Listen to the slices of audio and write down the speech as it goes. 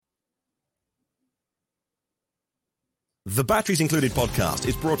The Batteries Included podcast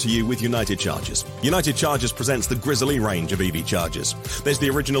is brought to you with United Chargers. United Chargers presents the Grizzly range of EV chargers. There's the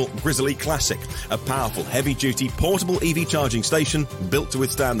original Grizzly Classic, a powerful, heavy-duty, portable EV charging station built to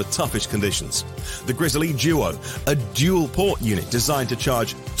withstand the toughest conditions. The Grizzly Duo, a dual-port unit designed to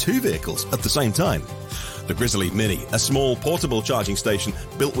charge two vehicles at the same time. The Grizzly Mini, a small, portable charging station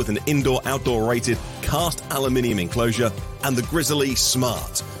built with an indoor-outdoor rated cast aluminium enclosure. And the Grizzly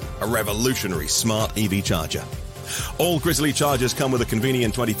Smart, a revolutionary smart EV charger. All Grizzly chargers come with a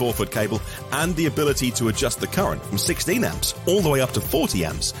convenient 24-foot cable and the ability to adjust the current from 16 amps all the way up to 40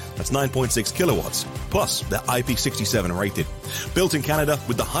 amps. That's 9.6 kilowatts. Plus, they're IP67 rated. Built in Canada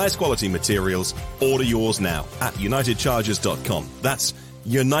with the highest quality materials. Order yours now at unitedchargers.com. That's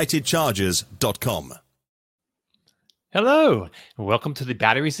unitedchargers.com. Hello, and welcome to the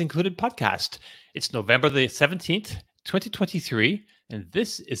Batteries Included podcast. It's November the 17th, 2023. And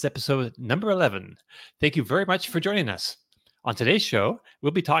this is episode number 11. Thank you very much for joining us. On today's show,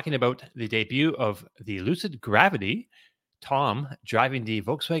 we'll be talking about the debut of the Lucid Gravity, Tom driving the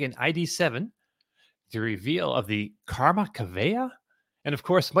Volkswagen ID.7, the reveal of the Karma Kaveya, and of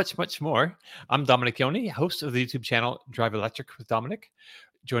course, much, much more. I'm Dominic Yoni, host of the YouTube channel Drive Electric with Dominic.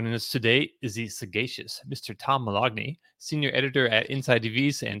 Joining us today is the sagacious Mr. Tom Malogny, senior editor at Inside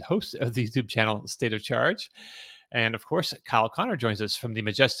EVs and host of the YouTube channel State of Charge. And of course, Kyle Connor joins us from the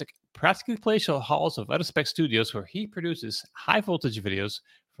majestic, practically palatial halls of Out-of-Spec Studios, where he produces high-voltage videos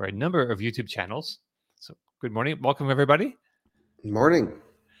for a number of YouTube channels. So, good morning. Welcome, everybody. Good morning.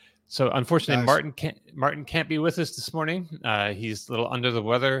 So, unfortunately, Martin can't be with us this morning. He's a little under the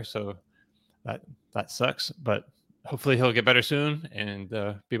weather, so that sucks. But hopefully he'll get better soon and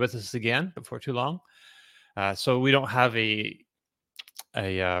be with us again before too long. So we don't have a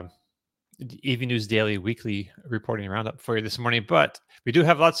EV News Daily weekly reporting roundup for you this morning, but we do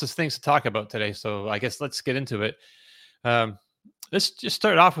have lots of things to talk about today. So I guess let's get into it. Let's just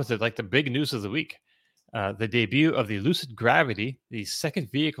start off with it, like the big news of the week. The debut of the Lucid Gravity, the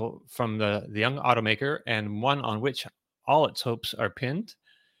second vehicle from the young automaker and one on which all its hopes are pinned.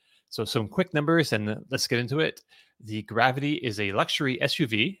 So some quick numbers and let's get into it. The Gravity is a luxury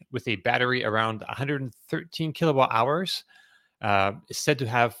SUV with a battery around 113 kilowatt hours. It's said to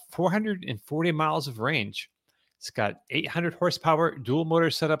have 440 miles of range. It's got 800 horsepower dual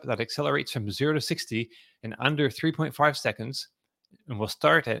motor setup that accelerates from 0 to 60 in under 3.5 seconds and will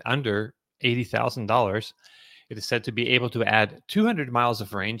start at under $80,000. It is said to be able to add 200 miles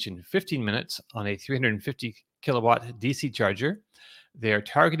of range in 15 minutes on a 350 kilowatt DC charger. They are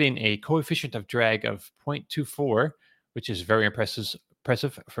targeting a coefficient of drag of 0.24, which is very impressive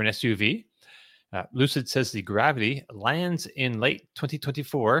for an SUV. Lucid says the Gravity lands in late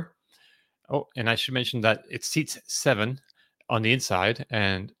 2024. Oh, and I should mention that it seats 7 on the inside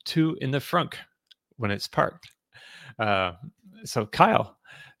and 2 in the front when it's parked. So, Kyle,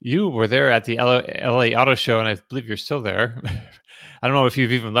 you were there at the LA Auto Show, and I believe you're still there. I don't know if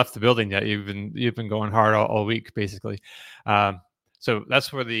you've even left the building yet. You've been going hard all week, basically. So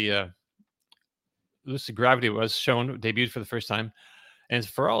that's where the Lucid Gravity was shown, debuted for the first time. And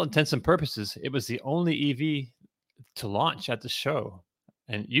for all intents and purposes, it was the only EV to launch at the show.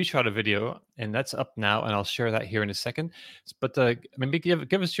 And you shot a video, and that's up now, and I'll share that here in a second. But maybe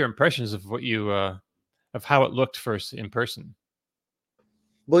give us your impressions of what you of how it looked first in person.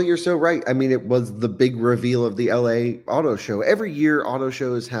 Well, you're so right. I mean, it was the big reveal of the LA Auto Show. Every year, auto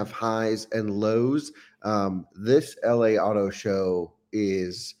shows have highs and lows. This LA Auto Show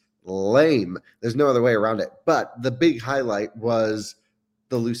is lame. There's no other way around it. But the big highlight was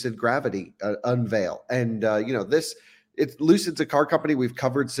the Lucid Gravity unveil. And, Lucid's a car company we've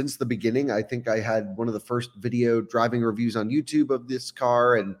covered since the beginning. I think I had one of the first video driving reviews on YouTube of this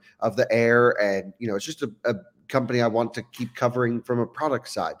car and of the Air. And, it's just a company I want to keep covering from a product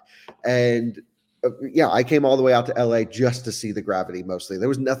side. And I came all the way out to LA just to see the Gravity mostly. There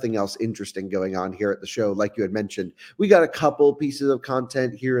was nothing else interesting going on here at the show. Like you had mentioned, we got a couple pieces of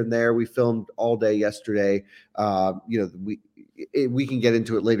content here and there. We filmed all day yesterday. We can get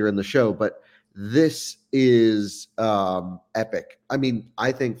into it later in the show, but this is epic. I mean,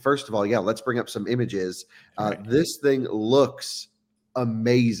 I think, first of all, let's bring up some images. Right. This thing looks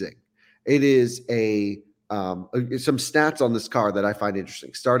amazing. It is some stats on this car that I find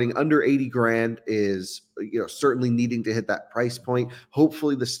interesting. Starting under 80 grand is, certainly needing to hit that price point.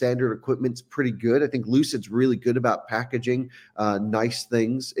 Hopefully the standard equipment's pretty good. I think Lucid's really good about packaging nice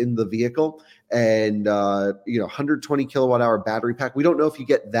things in the vehicle. And, 120 kilowatt hour battery pack. We don't know if you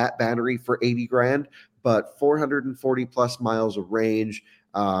get that battery for 80 grand, but 440 plus miles of range.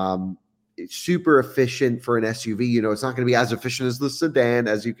 it's super efficient for an SUV. You know, it's not going to be as efficient as the sedan,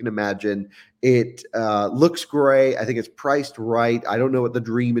 as you can imagine. It looks great. I think it's priced right. I don't know what the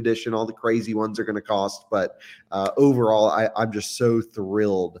Dream Edition, all the crazy ones are going to cost, but overall, I'm just so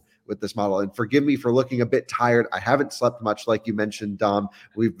thrilled with this model. And forgive me for looking a bit tired. I haven't slept much, like you mentioned, Dom.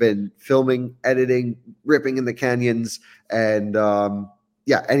 We've been filming, editing, ripping in the canyons, and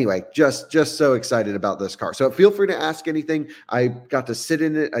yeah, anyway, just so excited about this car. So feel free to ask anything. I got to sit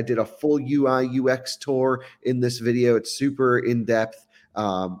in it. I did a full UI UX tour in this video. It's super in depth.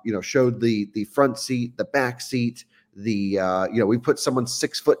 Showed the front seat, the back seat, we put someone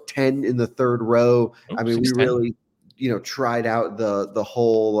 6'10" in the third row. Oh, I mean, 6'10". we really, tried out the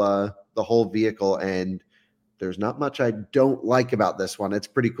whole vehicle, and there's not much I don't like about this one. It's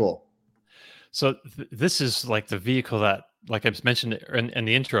pretty cool. So this is like the vehicle that, like I mentioned in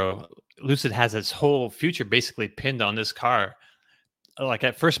the intro, Lucid has its whole future basically pinned on this car. Like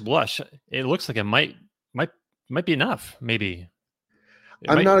at first blush, it looks like it might be enough. Maybe.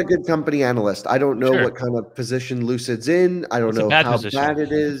 I'm not a good company analyst. I don't know Sure. what kind of position Lucid's in. I don't know how bad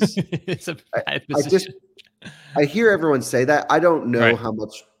it is. It's a bad position. I hear everyone say that. I don't know Right. how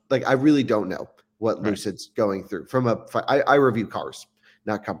much. Like, I really don't know what Lucid's going through. I review cars,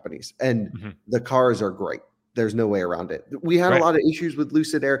 not companies, and the cars are great. There's no way around it. We had a lot of issues with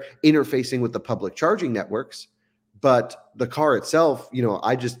Lucid Air interfacing with the public charging networks, but the car itself,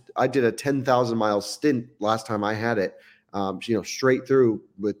 I did a 10,000 mile stint last time I had it, straight through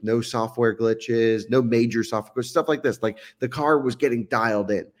with no software glitches, no major software, stuff like this. Like, the car was getting dialed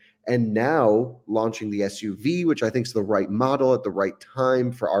in. And now launching the SUV, which I think is the right model at the right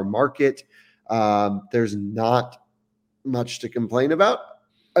time for our market, there's not much to complain about.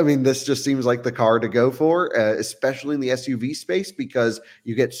 I mean, this just seems like the car to go for, especially in the SUV space, because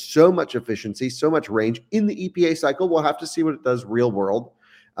you get so much efficiency, so much range in the EPA cycle. We'll have to see what it does real world.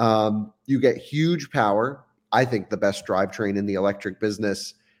 You get huge power. I think the best drivetrain in the electric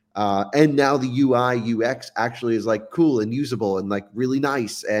business. And now the UI UX actually is like cool and usable and like really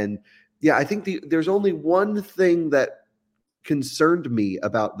nice. And yeah, I think there's only one thing that concerned me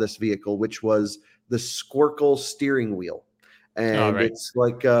about this vehicle, which was the Squircle steering wheel. And it's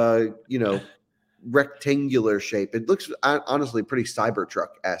like rectangular shape. It looks honestly pretty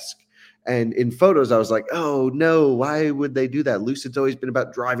Cybertruck-esque. And in photos, I was like, oh no, why would they do that? Lucid's always been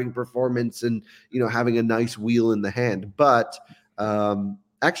about driving performance and having a nice wheel in the hand. But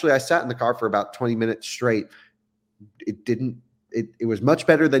actually, I sat in the car for about 20 minutes straight. It was much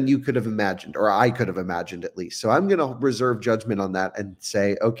better than you could have imagined, or I could have imagined at least. So I'm going to reserve judgment on that and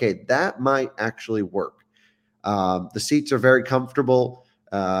say, okay, that might actually work. The seats are very comfortable.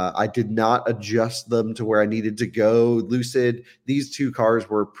 I did not adjust them to where I needed to go. Lucid, these two cars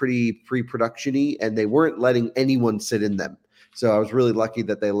were pretty pre-production-y, and they weren't letting anyone sit in them. So I was really lucky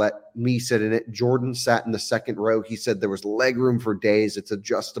that they let me sit in it. Jordan sat in the second row. He said there was leg room for days. It's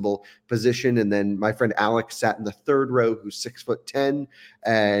adjustable position. And then my friend Alex sat in the third row, who's 6'10".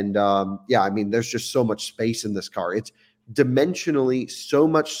 And I mean, there's just so much space in this car. It's dimensionally so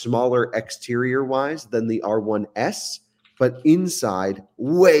much smaller exterior wise than the R1S, but inside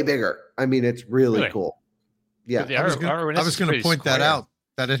way bigger. I mean, it's really cool. Yeah. I was going to point that out,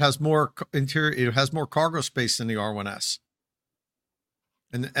 that it has more interior. It has more cargo space than the R1S.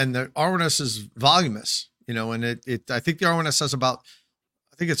 And the R1S is voluminous, and I think the R1S has I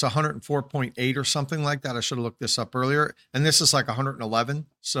think it's 104.8 or something like that. I should have looked this up earlier. And this is like 111.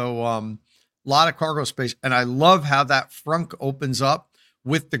 So, a lot of cargo space. And I love how that front opens up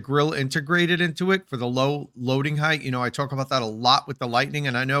with the grille integrated into it for the low loading height. I talk about that a lot with the Lightning.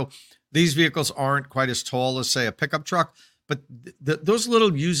 And I know these vehicles aren't quite as tall as, say, a pickup truck, but those little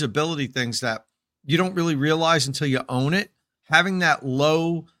usability things that you don't really realize until you own it, having that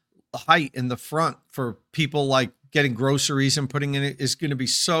low height in the front for people like getting groceries and putting in it is going to be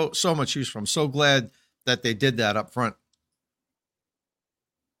so much useful. I'm so glad that they did that up front.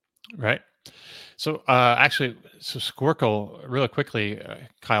 Right. So Squircle, really quickly,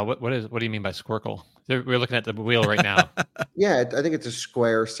 Kyle, what do you mean by Squircle? We're looking at the wheel right now. Yeah, I think it's a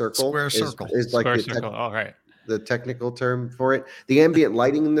square circle. Square circle. Is like square circle. All right. The technical term for it. The ambient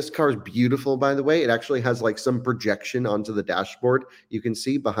lighting in this car is beautiful, by the way. It actually has like some projection onto the dashboard. You can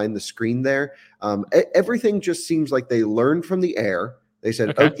see behind the screen there. Everything just seems like they learned from the Air. They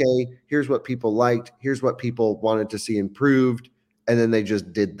said, okay, here's what people liked. Here's what people wanted to see improved. And then they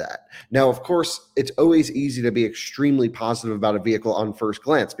just did that. Now, of course, it's always easy to be extremely positive about a vehicle on first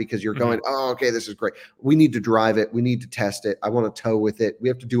glance because you're going, oh, okay, this is great. We need to drive it. We need to test it. I want to tow with it. We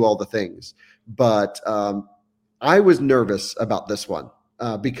have to do all the things. But I was nervous about this one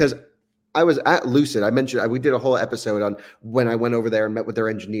because I was at Lucid. I mentioned we did a whole episode on when I went over there and met with their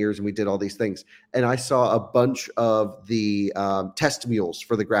engineers, and we did all these things. And I saw a bunch of the test mules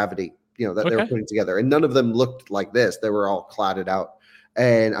for the Gravity, that they were putting together, and none of them looked like this. They were all cladded out,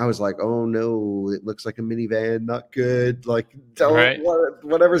 and I was like, "Oh no, it looks like a minivan. Not good. Like,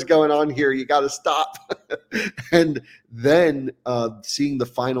 whatever's going on here, you got to stop." And then seeing the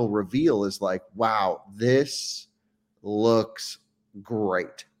final reveal is like, "Wow, this looks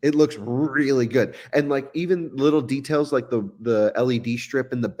great. It looks really good." And like even little details like the LED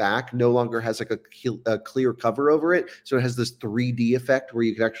strip in the back no longer has like a clear cover over it. So it has this 3D effect where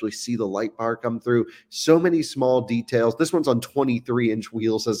you can actually see the light bar come through. So many small details. This one's on 23-inch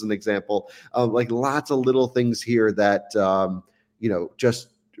wheels as an example. Like lots of little things here that, just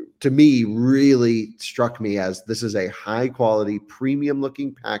to me really struck me as this is a high quality premium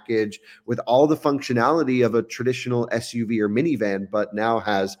looking package with all the functionality of a traditional SUV or minivan, but now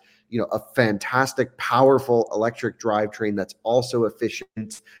has a fantastic powerful electric drivetrain that's also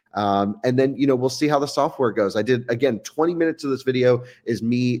efficient. And then we'll see how the software goes. I did, again, 20 minutes of this video is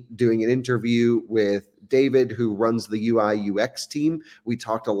me doing an interview with David, who runs the UI UX team. We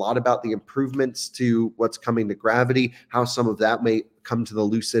talked a lot about the improvements to what's coming to Gravity, how some of that may come to the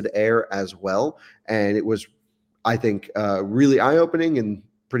Lucid Air as well. And it was, I think, really eye-opening and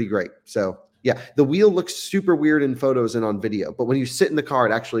pretty great. So yeah, the wheel looks super weird in photos and on video, but when you sit in the car,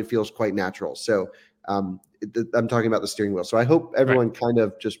 it actually feels quite natural. So I'm talking about the steering wheel. So I hope everyone kind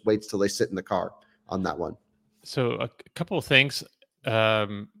of just waits till they sit in the car on that one. So a couple of things.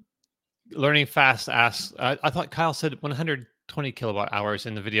 Learning Fast asks, I thought Kyle said 120 kilowatt hours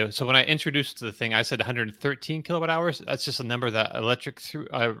in the video. So when I introduced the thing, I said 113 kilowatt hours. That's just a number that I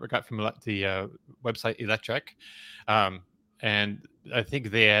got from the website Electric. And I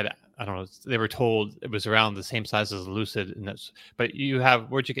think they had, I don't know, they were told it was around the same size as the Lucid. But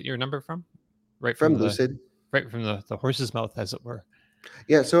where'd you get your number from? Right from Lucid. Right from the horse's mouth, as it were.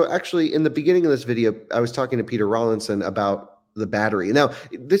 Yeah. So actually, in the beginning of this video, I was talking to Peter Rawlinson about the battery. Now,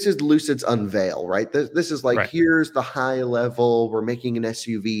 this is Lucid's unveil, right? This is like, here's the high level. We're making an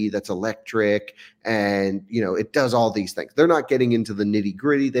SUV that's electric, and it does all these things. They're not getting into the nitty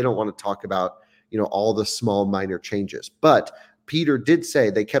gritty. They don't want to talk about all the small minor changes. But Peter did say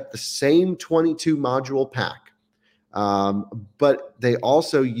they kept the same 22 module pack. But they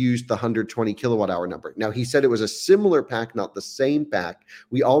also used the 120 kilowatt hour number. Now, he said it was a similar pack, not the same pack.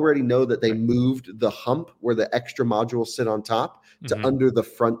 We already know that they moved the hump where the extra modules sit on top to under the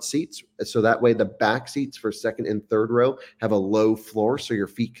front seats. So that way the back seats for second and third row have a low floor so your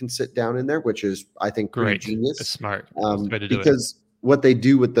feet can sit down in there, which is, I think, pretty genius. It's smart. Because what they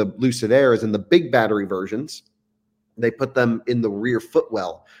do with the Lucid Air is in the big battery versions, they put them in the rear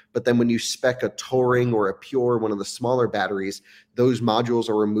footwell. But then when you spec a Touring or a Pure, one of the smaller batteries, those modules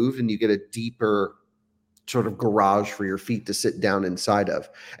are removed and you get a deeper sort of garage for your feet to sit down inside of.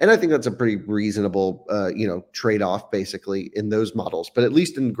 And I think that's a pretty reasonable, trade-off basically in those models. But at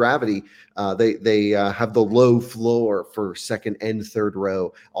least in Gravity, they have the low floor for second and third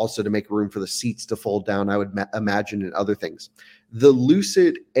row, also to make room for the seats to fold down, I would imagine, and other things. The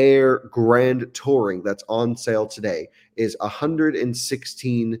Lucid Air Grand Touring that's on sale today is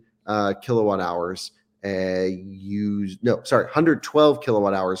 116 kilowatt hours 112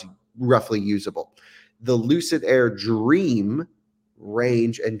 kilowatt hours roughly usable. The Lucid Air Dream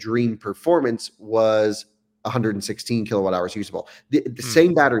range and Dream performance was 116 kilowatt hours usable. The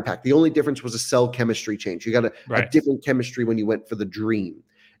same battery pack. The only difference was a cell chemistry change. You got a different chemistry when you went for the Dream.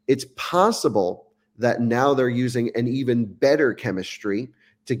 It's possible that now they're using an even better chemistry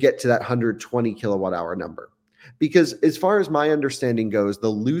to get to that 120 kilowatt hour number. Because as far as my understanding goes, the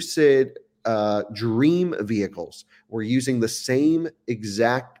Lucid Dream vehicles were using the same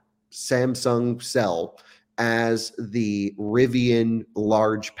exact Samsung cell as the Rivian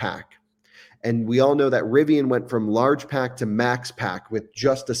large pack. And we all know that Rivian went from large pack to max pack with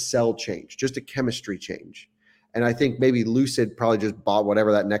just a cell change, just a chemistry change. And I think maybe Lucid probably just bought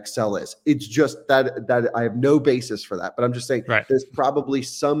whatever that next cell is. It's just that I have no basis for that. But I'm just saying there's probably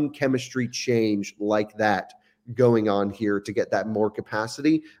some chemistry change like that going on here to get that more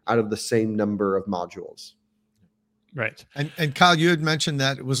capacity out of the same number of modules. Right. And Kyle, you had mentioned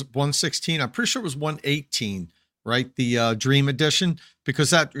that it was 116. I'm pretty sure it was 118, right? The Dream Edition, because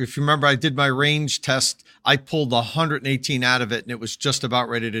that, if you remember, I did my range test. I pulled the 118 out of it and it was just about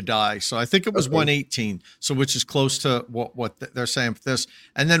ready to die. So I think it was 118. So which is close to what they're saying for this.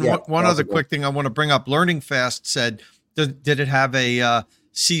 And then one other quick thing I want to bring up. Learning Fast said, did it have a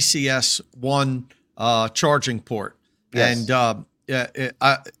CCS1 charging port? Yes. And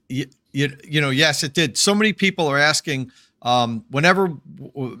yes, it did. So many people are asking Whenever,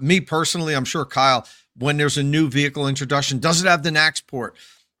 me personally, I'm sure Kyle, when there's a new vehicle introduction, does it have the NACS port?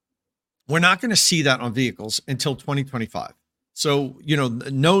 We're not going to see that on vehicles until 2025. So,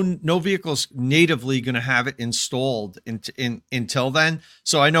 no vehicle's natively going to have it installed until then.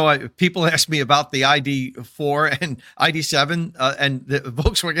 So I know people ask me about the ID4 and ID7, and the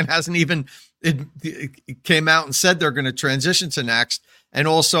Volkswagen hasn't even it came out and said they're going to transition to NACS. And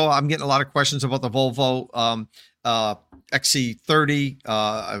also, I'm getting a lot of questions about the Volvo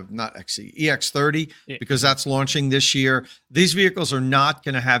XC30, not XC, EX30, because that's launching this year. These vehicles are not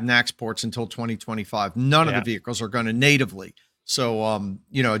going to have NACS ports until 2025. None of the vehicles are going to natively. So,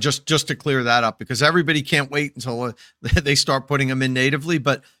 just to clear that up, because everybody can't wait until they start putting them in natively,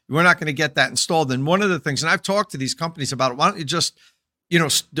 but we're not going to get that installed. And one of the things, and I've talked to these companies about it, why don't you just,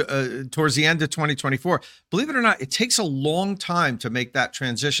 towards the end of 2024, believe it or not, it takes a long time to make that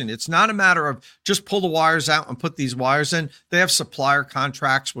transition. It's not a matter of just pull the wires out and put these wires in. They have supplier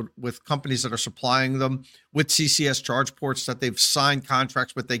contracts with companies that are supplying them with CCS charge ports that they've signed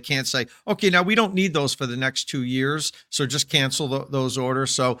contracts with. They can't say, okay, now we don't need those for the next 2 years, so just cancel those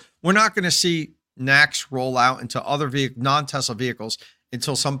orders. So we're not going to see NACS roll out into other non-Tesla vehicles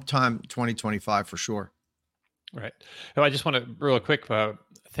until sometime 2025 for sure. Right. So I just want to real quick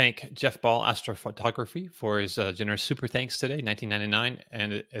thank Jeff Ball Astrophotography for his generous super thanks today, $19.99,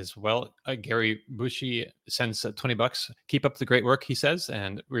 and as well Gary Bushy sends $20. Keep up the great work, he says,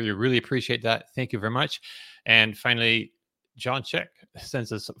 and we really appreciate that. Thank you very much. And finally, John Check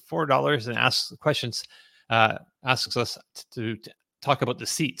sends us $4 and asks us to talk about the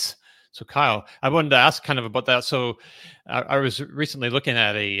seats. So Kyle, I wanted to ask kind of about that. So I was recently looking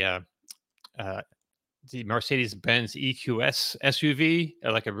at the Mercedes-Benz EQS SUV,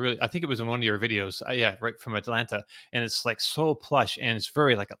 I think it was in one of your videos. Right from Atlanta. And it's like so plush, and it's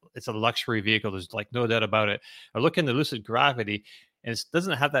very it's a luxury vehicle. There's like no doubt about it. I look in the Lucid Gravity, and it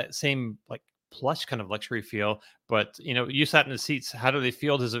doesn't have that same like plush kind of luxury feel, but you sat in the seats. How do they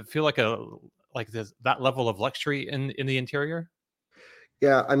feel? Does it feel like that level of luxury in the interior?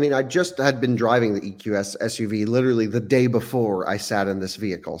 Yeah, I mean, I just had been driving the EQS SUV literally the day before I sat in this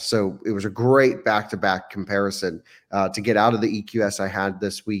vehicle. So it was a great back-to-back comparison to get out of the EQS I had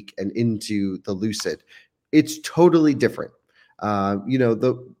this week and into the Lucid. It's totally different.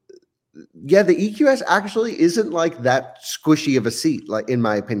 The EQS actually isn't like that squishy of a seat, like in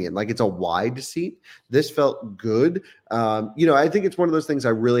my opinion. Like, it's a wide seat. This felt good. I think it's one of those things I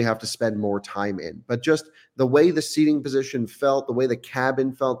really have to spend more time in. But just the way the seating position felt, the way the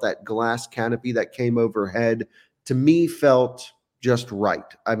cabin felt, that glass canopy that came overhead, to me felt just right.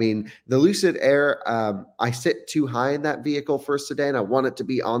 I mean, the Lucid Air, I sit too high in that vehicle for a sedan. I want it to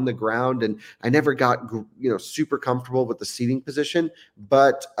be on the ground, and I never got, super comfortable with the seating position.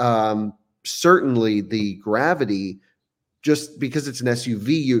 But certainly the Gravity, just because it's an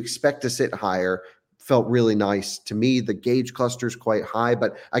SUV, you expect to sit higher, felt really nice to me. The gauge cluster is quite high,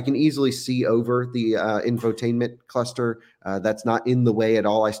 but I can easily see over the infotainment cluster. That's not in the way at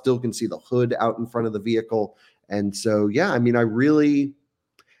all. I still can see the hood out in front of the vehicle. And so, I mean, I really,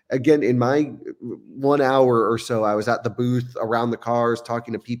 again, in my 1 hour or so, I was at the booth around the cars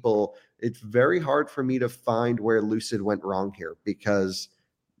talking to people. It's very hard for me to find where Lucid went wrong here, because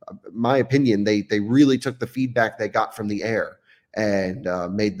my opinion, they really took the feedback they got from the Air and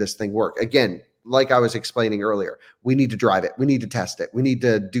made this thing work. Again, like I was explaining earlier, we need to drive it. We need to test it. We need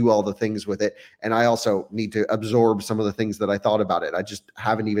to do all the things with it. And I also need to absorb some of the things that I thought about it. I just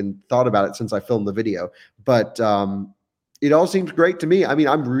haven't even thought about it since I filmed the video. But it all seems great to me. I mean,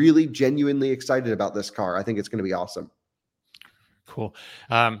 I'm really genuinely excited about this car. I think it's going to be awesome. Cool.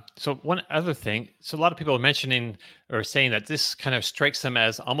 So one other thing, so a lot of people are mentioning or saying that this kind of strikes them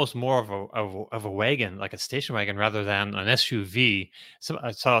as almost more of a wagon, like a station wagon, rather than an SUV. So I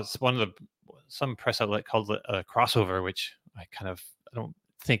saw some press outlet called it a crossover, which I don't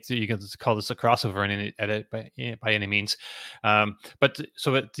think that you can call this a crossover by any means. But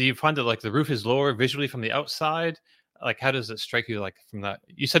do you find that like the roof is lower visually from the outside? Like, how does it strike you? Like from that,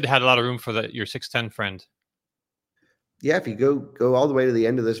 you said it had a lot of room for your 610 friend. Yeah, if you go all the way to the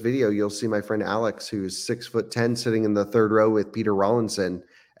end of this video, you'll see my friend Alex, who's 6'10", sitting in the third row with Peter Rawlinson,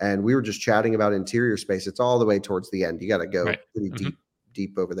 and we were just chatting about interior space. It's all the way towards the end. You got to go pretty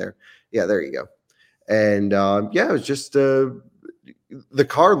deep over there. Yeah, there you go. And it was just the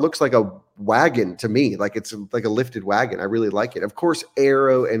car looks like a wagon to me, like it's like a lifted wagon. I really like it. Of course,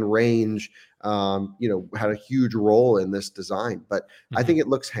 aero and range, had a huge role in this design, but I think it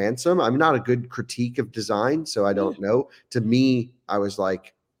looks handsome. I'm not a good critique of design, so I don't know. To me, I was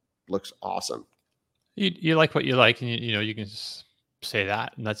like, looks awesome. You like what you like, and you can just say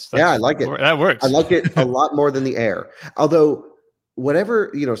that. And that's yeah, I like it. That works. I like it a lot more than the Air. Although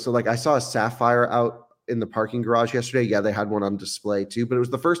whatever, so like I saw a Sapphire out in the parking garage yesterday. Yeah, they had one on display too, but it was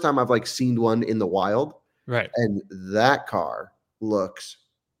the first time I've like seen one in the wild. Right. And that car looks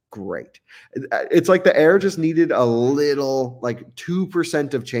great. It's like the Air just needed a little, like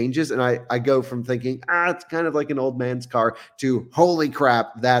 2% of changes. And I go from thinking, it's kind of like an old man's car to holy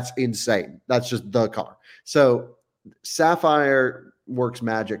crap, that's insane. That's just the car. So Sapphire works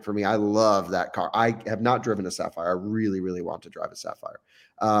magic for me. I love that car. I have not driven a Sapphire. I really, really want to drive a Sapphire.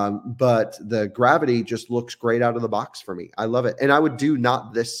 But the Gravity just looks great out of the box for me. I love it. And I would do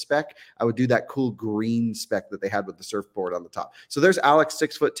not this spec. I would do that cool green spec that they had with the surfboard on the top. So there's Alex,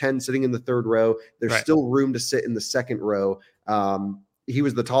 6'10", sitting in the third row. There's still room to sit in the second row. He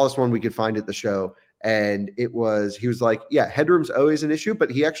was the tallest one we could find at the show. And he was like, yeah, headroom's always an issue,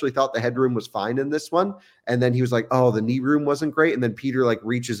 but he actually thought the headroom was fine in this one. And then he was like, oh, the knee room wasn't great. And then Peter like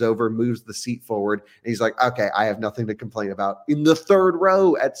reaches over, moves the seat forward. And he's like, okay, I have nothing to complain about in the third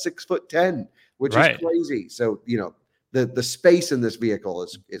row at 6'10", which is crazy. So, the space in this vehicle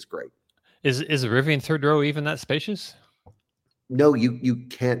is great. Is a Rivian third row even that spacious? No, you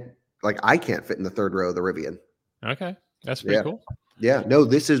can't, like I can't fit in the third row of the Rivian. Okay. That's pretty cool. Yeah, no,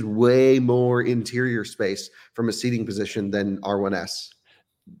 this is way more interior space from a seating position than R1S.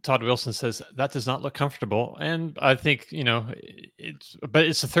 Todd Wilson says that does not look comfortable, and I think it's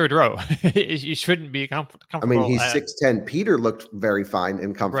the third row. You shouldn't be comfortable. I mean, he's 6'10". Peter looked very fine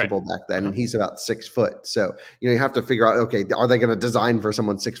and comfortable back then, and he's about 6 foot. So you have to figure out, okay, are they going to design for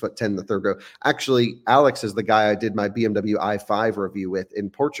someone 6'10" in the third row? Actually, Alex is the guy I did my BMW i5 review with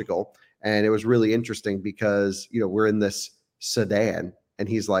in Portugal, and it was really interesting because we're in this sedan and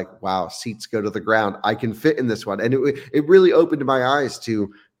he's like, wow, seats go to the ground. I can fit in this one. And it really opened my eyes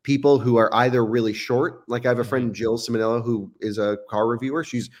to people who are either really short. Like I have a friend, Jill Simonello, who is a car reviewer.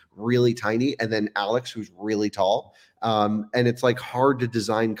 She's really tiny. And then Alex, who's really tall. And it's like hard to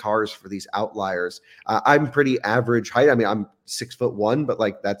design cars for these outliers. I'm pretty average height. I mean, I'm 6'1", but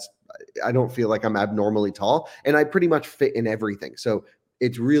like I don't feel like I'm abnormally tall, and I pretty much fit in everything. So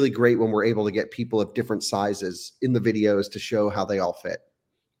it's really great when we're able to get people of different sizes in the videos to show how they all fit.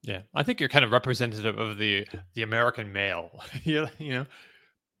 Yeah, I think you're kind of representative of the American male.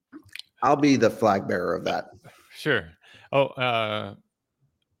 I'll be the flag bearer of that. Sure. Oh,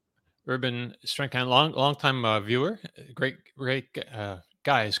 Urban Strength, long time viewer. Great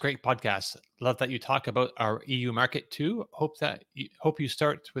guys, great podcast. Love that you talk about our EU market too. Hope you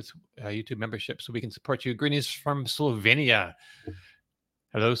start with YouTube membership so we can support you. Greetings from Slovenia.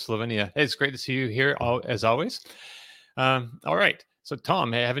 Hello, Slovenia. Hey, it's great to see you here, as always. All right. So,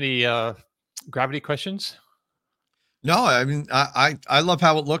 Tom, have any Gravity questions? No, I mean, I love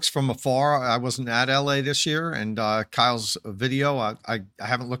how it looks from afar. I wasn't at LA this year, and Kyle's video, I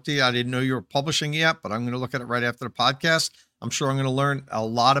haven't looked at it. I didn't know you were publishing yet, but I'm going to look at it right after the podcast. I'm sure I'm going to learn a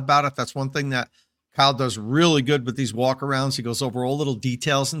lot about it. That's one thing that Kyle does really good with these walkarounds. He goes over all little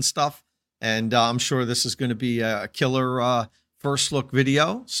details and stuff, and I'm sure this is going to be a killer first look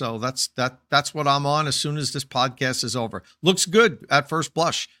video. So that's what I'm on as soon as this podcast is over. Looks good at first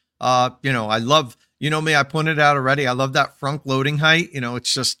blush. I love, me, I pointed out already. I love that front loading height.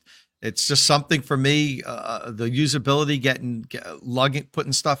 It's just something for me. The usability,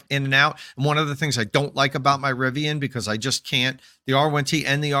 putting stuff in and out. And one of the things I don't like about my Rivian, because I just can't, the R1T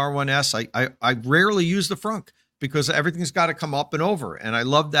and the R1S, I rarely use the front because everything's got to come up and over. And I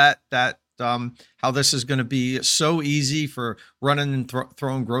love that how this is going to be so easy for running and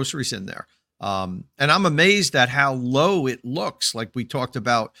throwing groceries in there. And I'm amazed at how low it looks. Like we talked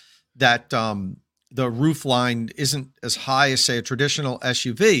about that, the roof line isn't as high as, say, a traditional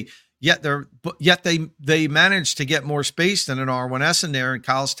SUV, yet they managed to get more space than an R1S in there. And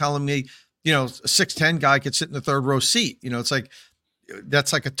Kyle's telling me, a 6'10" guy could sit in the third row seat. It's like,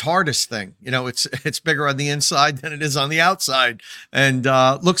 that's like a TARDIS thing. It's bigger on the inside than it is on the outside, and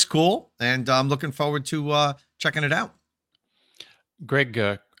looks cool. And I'm looking forward to checking it out.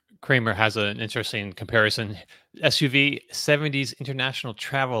 Greg Kramer has an interesting comparison. SUV 70s International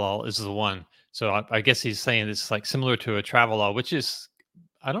Travelall is the one. So I guess he's saying it's like similar to a Travelall, which is,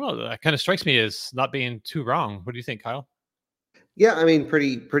 I don't know, that kind of strikes me as not being too wrong. What do you think, Kyle? Yeah, I mean,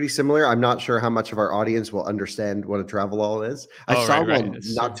 pretty similar. I'm not sure how much of our audience will understand what a Travelall is. I saw one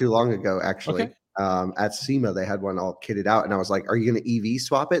not too long ago, actually. Okay. At SEMA, they had one all kitted out, and I was like, "Are you going to EV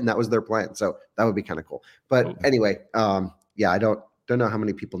swap it?" And that was their plan. So that would be kind of cool. But anyway, I don't know how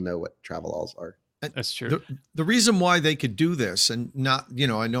many people know what Travelalls are. That's true. The reason why they could do this, and not,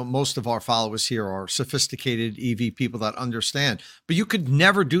 I know most of our followers here are sophisticated EV people that understand, but you could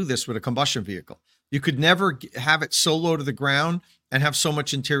never do this with a combustion vehicle. You could never have it so low to the ground and have so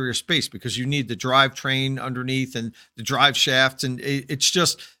much interior space because you need the drivetrain underneath and the drive shafts. And it's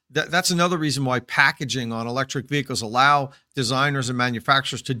just, that's another reason why packaging on electric vehicles allow designers and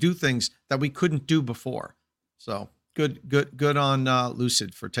manufacturers to do things that we couldn't do before. So good on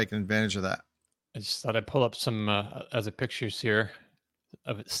Lucid for taking advantage of that. I just thought I'd pull up some other pictures here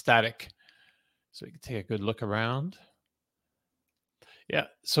of it static so we can take a good look around. Yeah,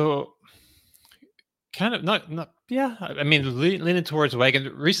 so kind of not yeah, I mean, leaning towards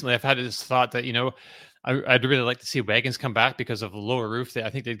wagon. Recently, I've had this thought that, I'd really like to see wagons come back because of the lower roof. I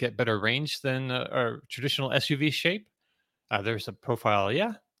think they'd get better range than our traditional SUV shape. There's a profile.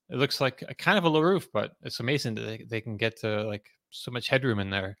 Yeah, it looks like a kind of a low roof, but it's amazing that they can get like so much headroom in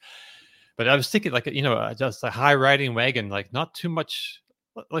there. But I was thinking just a high riding wagon, like not too much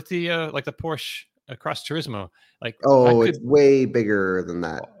like the Porsche Cross Turismo. Like, it's way bigger than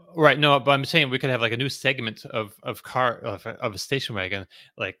that. Right. No, but I'm saying we could have like a new segment of a station wagon,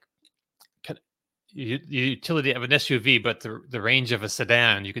 like utility of an SUV, but the range of a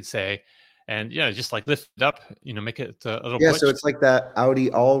sedan, you could say, and just like lift it up, make it a little. Yeah, so it's like that Audi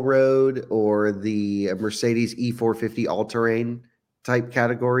Allroad or the Mercedes E450 all-terrain type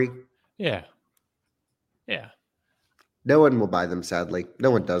category. Yeah. No one will buy them, sadly.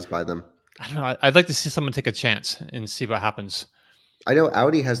 No one does buy them. I don't know. I'd like to see someone take a chance and see what happens. I know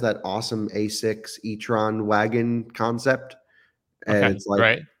Audi has that awesome A6 e-tron wagon concept, and it's like,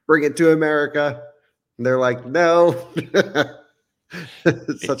 right, bring it to America. And they're like, no.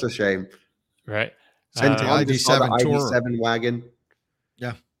 It's such a shame. Right. And ID7 the ID7 wagon.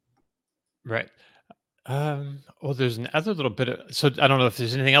 Yeah. Right. There's another little bit of, so I don't know if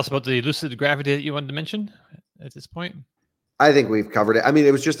there's anything else about the Lucid Gravity that you wanted to mention at this point. I think we've covered it. I mean,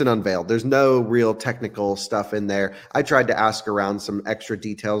 it was just an unveiled. There's no real technical stuff in there. I tried to ask around some extra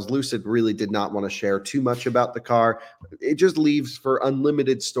details. Lucid really did not want to share too much about the car. It just leaves for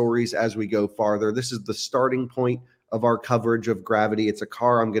unlimited stories as we go farther. This is the starting point of our coverage of Gravity. It's a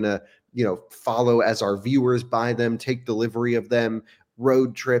car I'm going to, follow as our viewers buy them, take delivery of them,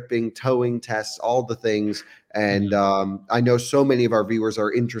 road tripping, towing tests, all the things. And I know so many of our viewers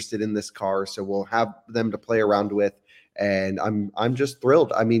are interested in this car, so we'll have them to play around with. And I'm just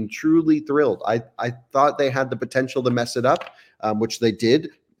thrilled. I mean, truly thrilled. I thought they had the potential to mess it up, which they did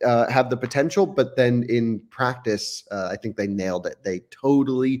have the potential. But then in practice, I think they nailed it. They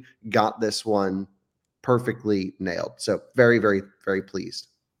totally got this one perfectly nailed. So very, very, very pleased.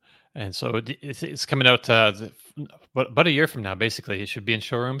 And so it's coming out about a year from now, basically. It should be in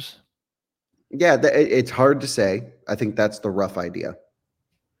showrooms. Yeah, it's hard to say. I think that's the rough idea.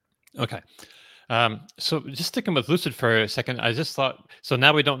 Okay. So just sticking with Lucid for a second, I just thought, so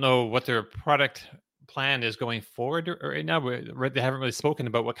now we don't know what their product plan is going forward right now. They haven't really spoken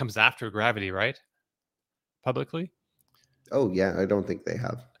about what comes after Gravity, right? Publicly? Oh, yeah. I don't think they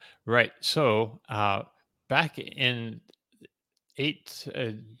have. Right. So back in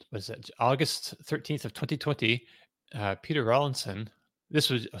August 13th of 2020, Peter Rawlinson, this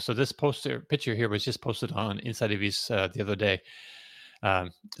picture here was just posted on Inside EVs the other day.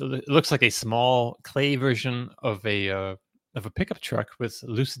 It looks like a small clay version of a pickup truck with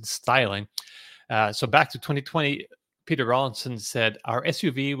Lucid styling. So back to 2020, Peter Rawlinson said, our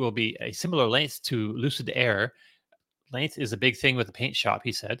SUV will be a similar length to Lucid Air. Length is a big thing with the paint shop,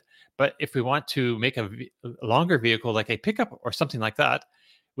 he said. But if we want to make a longer vehicle like a pickup or something like that,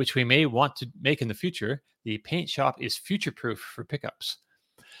 which we may want to make in the future, the paint shop is future-proof for pickups.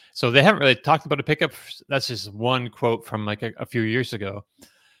 So they haven't really talked about a pickup. That's just one quote from like a few years ago.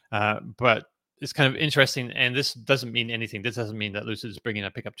 But it's kind of interesting. And this doesn't mean anything. This doesn't mean that Lucid is bringing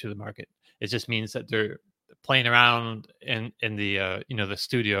a pickup to the market. It just means that they're playing around in the the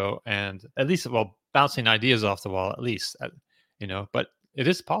studio and at least bouncing ideas off the wall at least. But it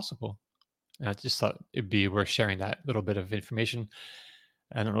is possible. And I just thought it'd be worth sharing that little bit of information.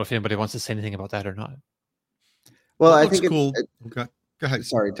 I don't know if anybody wants to say anything about that or not. Well, I think it's cool. Okay. Go ahead.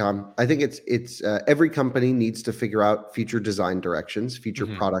 Sorry, Tom. I think it's every company needs to figure out future design directions, future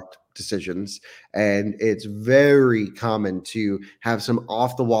product decisions, and it's very common to have some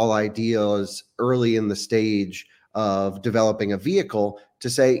off-the-wall ideas early in the stage of developing a vehicle to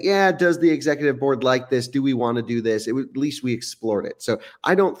say, yeah, does the executive board like this? Do we want to do this? At least we explored it. So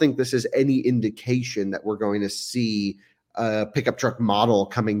I don't think this is any indication that we're going to see a pickup truck model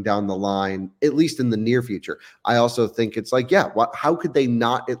coming down the line, at least in the near future. I also think it's like, how could they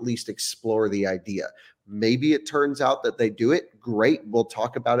not at least explore the idea? Maybe it turns out that they do it. Great. We'll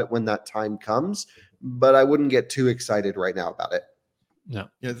talk about it when that time comes, but I wouldn't get too excited right now about it. No.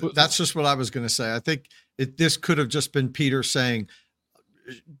 Yeah, that's just what I was going to say. I think this could have just been Peter saying,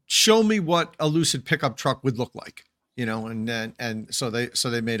 show me what a Lucid pickup truck would look like, and so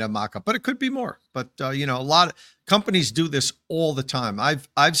they made a mock-up, but it could be more. But a lot of companies do this all the time.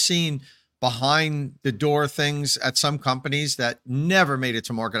 I've seen behind the door things at some companies that never made it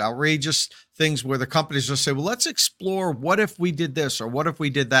to market, outrageous things where the companies just say, well, let's explore what if we did this or what if we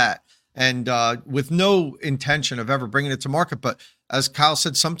did that, and with no intention of ever bringing it to market. But as Kyle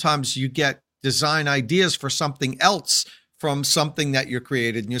said, sometimes you get design ideas for something else from something that you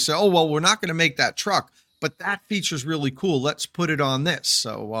created, and you say, oh, well, we're not going to make that truck, but that feature's really cool. Let's put it on this.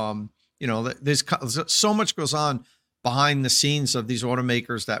 So, there's so much goes on behind the scenes of these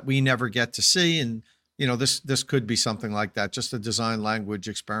automakers that we never get to see. And, this could be something like that, just a design language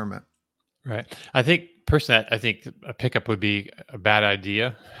experiment. Right. I think personally, I think a pickup would be a bad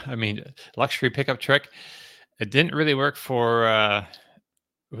idea. I mean, luxury pickup truck, it didn't really work for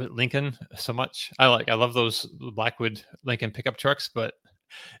Lincoln so much. I love those Blackwood Lincoln pickup trucks, but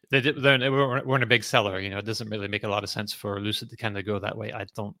they weren't a big seller. It doesn't really make a lot of sense for Lucid to kind of go that way.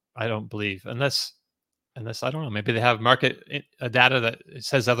 I don't believe, unless I don't know, maybe they have market data that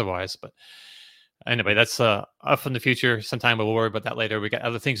says otherwise. But anyway, that's up in the future. Sometime we'll worry about that later. We got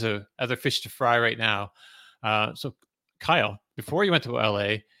other fish to fry right now. So Kyle, before you went to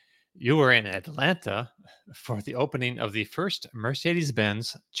LA, you were in Atlanta for the opening of the first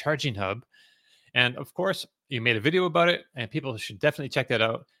Mercedes-Benz charging hub. And of course, you made a video about it, and people should definitely check that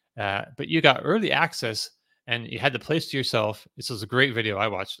out. But you got early access, and you had the place to yourself. This was a great video I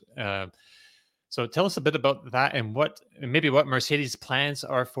watched. So tell us a bit about that, and what Mercedes' plans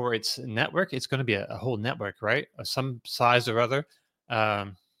are for its network. It's going to be a whole network, right? Of some size or other.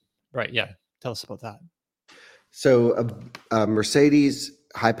 Right, yeah. Tell us about that. So Mercedes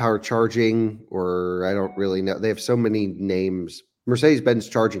high-power charging, or I don't really know. They have so many names. Mercedes-Benz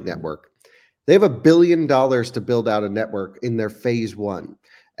charging network. They have $1 billion to build out a network in their phase one.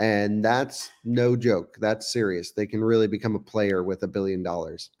 And that's no joke. That's serious. They can really become a player with $1 billion.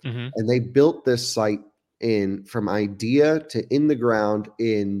 Mm-hmm. And they built this site from idea to in the ground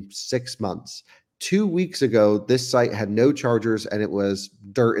in 6 months. 2 weeks ago, this site had no chargers and it was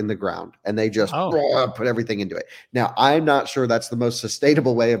dirt in the ground, and they just put everything into it. Now, I'm not sure that's the most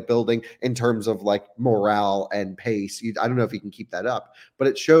sustainable way of building in terms of like morale and pace. I don't know if you can keep that up, but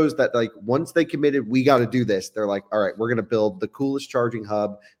it shows that like once they committed, we got to do this. They're like, all right, we're going to build the coolest charging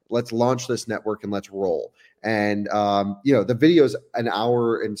hub. Let's launch this network and let's roll. And, the video is an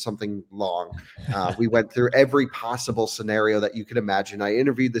hour and something long. We went through every possible scenario that you could imagine. I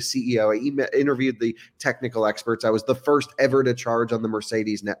interviewed the CEO. I interviewed the technical experts. I was the first ever to charge on the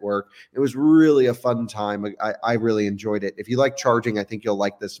Mercedes network. It was really a fun time. I really enjoyed it. If you like charging, I think you'll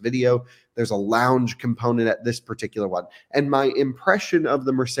like this video. There's a lounge component at this particular one. And my impression of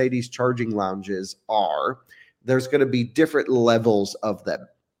the Mercedes charging lounges are there's going to be different levels of them.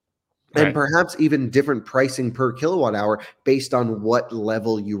 And right. Perhaps even different pricing per kilowatt hour based on what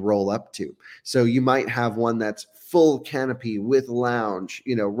level you roll up to. So you might have one that's full canopy with lounge,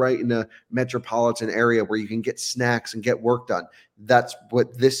 right in a metropolitan area where you can get snacks and get work done. That's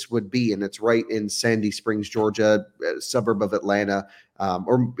what this would be. And it's right in Sandy Springs, Georgia, a suburb of Atlanta,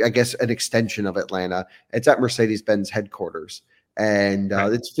 or I guess an extension of Atlanta. It's at Mercedes-Benz headquarters. And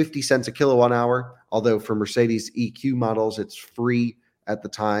It's 50 cents a kilowatt hour. Although for Mercedes EQ models, it's free at the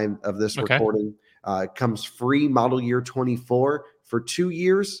time of this recording. It comes free model year 24 for 2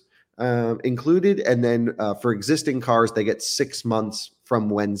 years included. And then for existing cars, they get 6 months from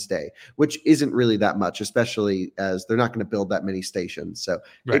Wednesday, which isn't really that much, especially as they're not going to build that many stations. So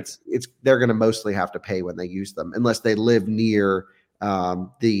they're going to mostly have to pay when they use them, unless they live near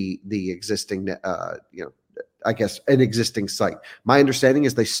the existing, I guess an existing site. My understanding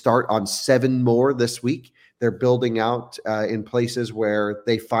is they start on 7 more this week. They're building out in places where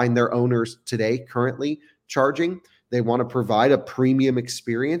they find their owners today currently charging. They want to provide a premium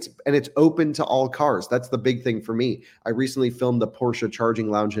experience, and it's open to all cars. That's the big thing for me. I recently filmed the Porsche charging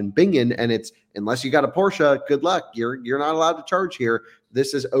lounge in Bingen, and it's unless you got a Porsche, good luck. You're not allowed to charge here.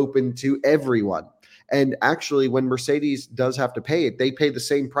 This is open to everyone. And actually, when Mercedes does have to pay it, they pay the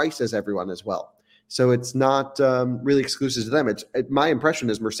same price as everyone as well. So it's not really exclusive to them. My impression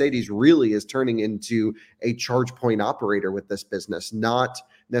is Mercedes really is turning into a charge point operator with this business, not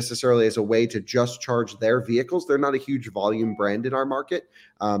necessarily as a way to just charge their vehicles. They're not a huge volume brand in our market.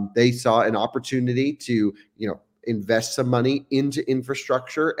 They saw an opportunity to, invest some money into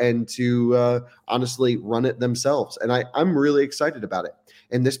infrastructure and to honestly run it themselves. And I'm really excited about it.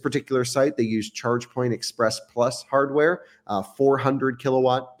 In this particular site, they use ChargePoint Express Plus hardware, 400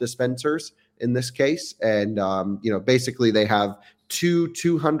 kilowatt dispensers in this case. And, basically they have two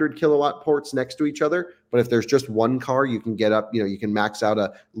 200 kilowatt ports next to each other, But if there's just one car, you can get up, you can max out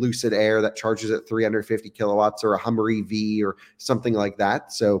a Lucid Air that charges at 350 kilowatts or a Hummer EV or something like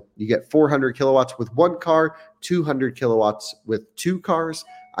that. So you get 400 kilowatts with one car, 200 kilowatts with two cars.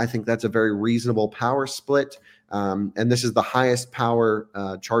 I think that's a very reasonable power split. And this is the highest power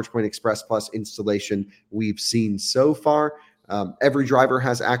ChargePoint Express Plus installation we've seen so far. Every driver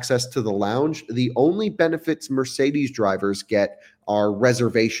has access to the lounge. The only benefits Mercedes drivers get are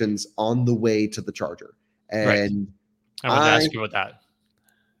reservations on the way to the charger. And I wanted to ask you about that.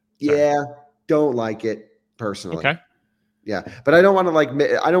 Yeah, don't like it personally. Okay. Yeah, but I don't want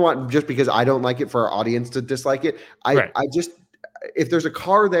to I don't want just because I don't like it for our audience to dislike it. I just, if there's a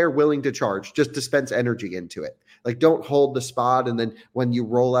car there willing to charge, just dispense energy into it. Like, don't hold the spot. And then when you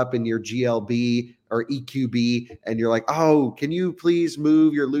roll up in your GLB or EQB and you're like, oh, can you please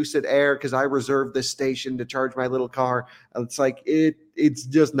move your Lucid Air? Because I reserved this station to charge my little car. It's like, it's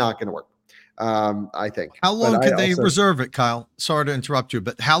just not going to work. I think. How long could they reserve it, Kyle? Sorry to interrupt you,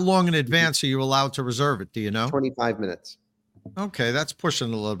 but how long in advance are you allowed to reserve it? Do you know? 25 minutes. Okay, that's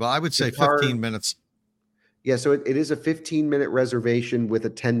pushing a little bit. I would say 15 minutes. Yeah, so it is a 15-minute reservation with a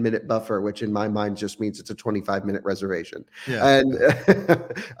 10-minute buffer, which in my mind just means it's a 25-minute reservation. Yeah. And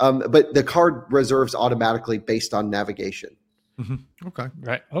but the card reserves automatically based on navigation. Mm-hmm. Okay.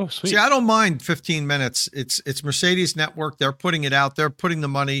 Right. Oh, sweet. See, I don't mind 15 minutes. It's Mercedes network. They're putting it out. They're putting the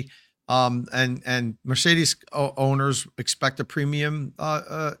money. And Mercedes owners expect a premium,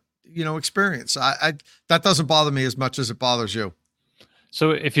 experience. That doesn't bother me as much as it bothers you.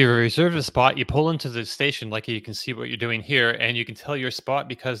 So if you reserve a spot, you pull into the station, like you can see what you're doing here, and you can tell your spot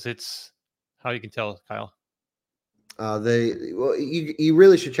because it's how you can tell, Kyle. You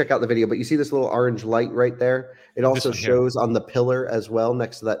really should check out the video, but you see this little orange light right there? It also shows on the pillar as well,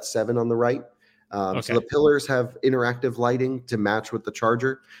 next to that 7 on the right. So the pillars have interactive lighting to match with the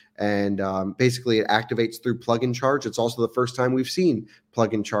charger, and basically it activates through plug and charge. It's also the first time we've seen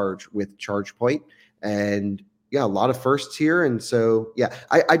plug and charge with ChargePoint, and yeah, a lot of firsts here. And so, yeah,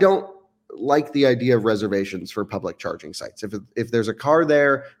 I don't like the idea of reservations for public charging sites. If there's a car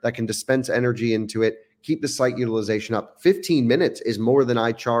there that can dispense energy into it, keep the site utilization up. 15 minutes is more than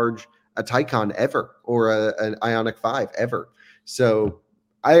I charge a Taycan ever, or an Ioniq 5 ever. So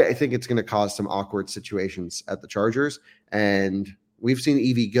I think it's going to cause some awkward situations at the chargers. And we've seen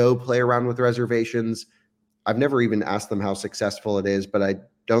EVgo play around with reservations. I've never even asked them how successful it is, but I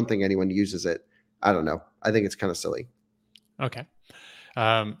don't think anyone uses it. I don't know. I think it's kind of silly. Okay.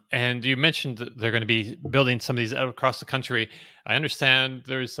 And you mentioned that they're going to be building some of these out across the country. I understand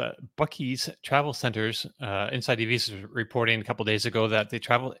there's Buc-ee's travel centers. Inside EVs reporting a couple of days ago that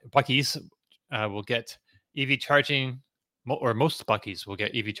Buc-ee's will get EV charging, or most Buc-ee's will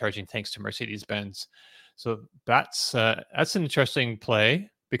get EV charging thanks to Mercedes-Benz. So that's an interesting play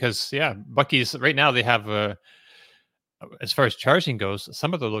because, yeah, Buc-ee's right now they have as far as charging goes,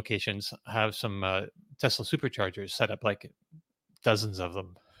 some of the locations have some Tesla superchargers set up, like dozens of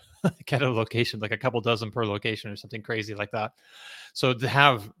them at a location, like a couple dozen per location or something crazy like that. So to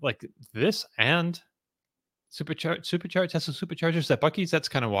have like this and Tesla superchargers at Buc-ee's, that's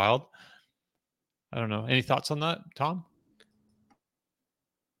kind of wild. I don't know. Any thoughts on that, Tom?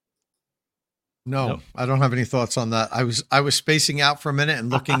 No, I don't have any thoughts on that. I was spacing out for a minute and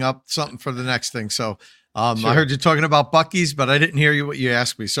looking up something for the next thing. So sure. I heard you talking about Buc-ee's, but I didn't hear you what you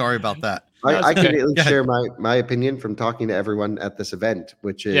asked me. Sorry about that. I can at least share my opinion from talking to everyone at this event,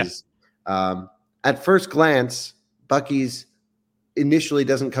 which is at first glance, Buc-ee's initially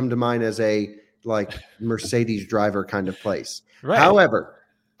doesn't come to mind as a like Mercedes driver kind of place. Right. However,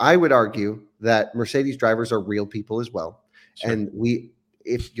 I would argue that Mercedes drivers are real people as well. Sure. And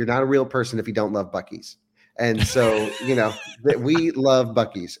if you're not a real person if you don't love Buc-ee's. And so, we love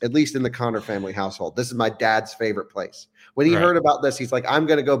Buc-ee's, at least in the Connor family household. This is my dad's favorite place. When he heard about this, he's like, I'm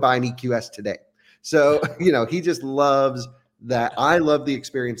going to go buy an EQS today. So, he just loves that. I love the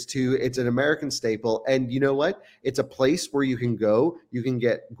experience too. It's an American staple. And you know what? It's a place where you can go. You can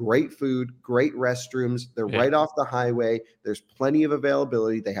get great food, great restrooms. They're right off the highway. There's plenty of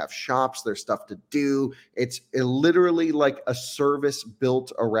availability. They have shops. There's stuff to do. It's literally like a service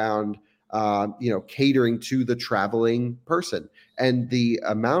built around catering to the traveling person. And the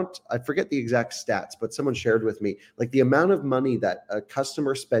amount, I forget the exact stats, but someone shared with me, like the amount of money that a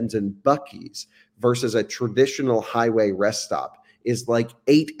customer spends in Buc-ee's versus a traditional highway rest stop is like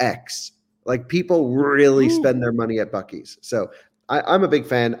 8x. Like people really spend their money at Buc-ee's. So I'm a big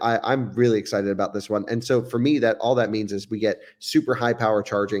fan. I'm really excited about this one. And so for me, all that means is we get super high power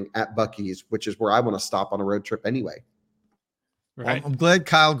charging at Buc-ee's, which is where I want to stop on a road trip anyway. Right. I'm glad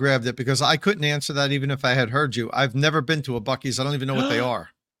Kyle grabbed it because I couldn't answer that even if I had heard you. I've never been to a Buc-ee's. I don't even know what they are.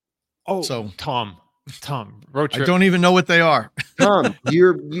 So Tom, Tom, road trip. I don't even know what they are. Tom,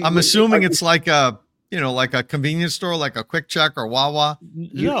 I'm assuming it's like a convenience store, like a Quick Check or Wawa.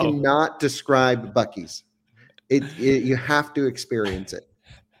 You cannot describe Buc-ee's. You have to experience it.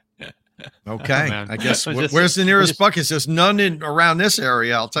 Okay, I guess where's the nearest Buc-ee's? There's none around this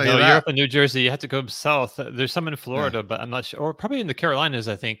area. I'll tell you that. You're up in New Jersey. You have to go south. There's some in Florida, but I'm not sure. Or probably in the Carolinas.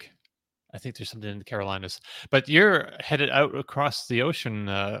 I think there's something in the Carolinas. But you're headed out across the ocean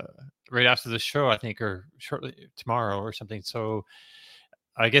right after the show, I think, or shortly tomorrow or something. So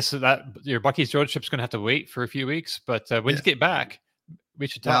I guess that your Buc-ee's road trip's going to have to wait for a few weeks. But when you get back, we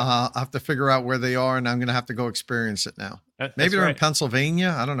should talk. I'll have to figure out where they are, and I'm going to have to go experience it now. Maybe they're in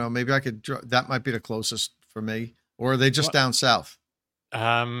Pennsylvania. I don't know. Maybe I could. That might be the closest for me. Or are they just down south?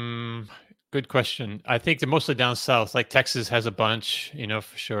 Good question. I think they're mostly down south. Like Texas has a bunch,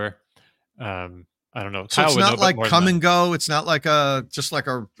 for sure. I don't know. So it's not like come and go. It's not like just like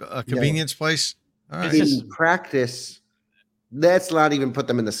a convenience place. All right. In practice, let's not even put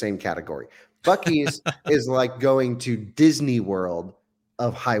them in the same category. Buc-ee's is like going to Disney World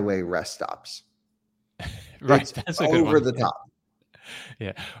of highway rest stops. Right. It's that's over the top.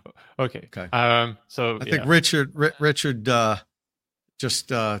 Yeah. Okay. So I think Richard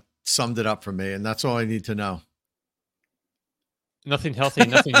just summed it up for me, and that's all I need to know. Nothing healthy,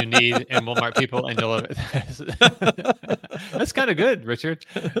 nothing you need, and Walmart people, and you'll love it. That's kind of good, Richard.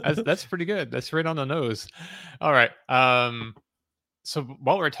 That's pretty good. That's right on the nose. All right. So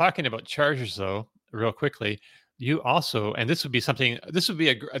while we're talking about chargers, though, real quickly, you also, and this would be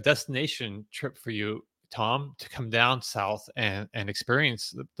a destination trip for you, Tom, to come down south and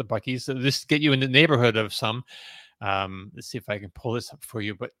experience the Buc-ee's. So this get you in the neighborhood of some. Let's see if I can pull this up for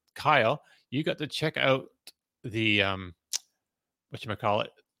you. But Kyle, you got to check out the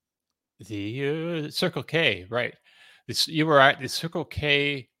the Circle K, right? You were at the Circle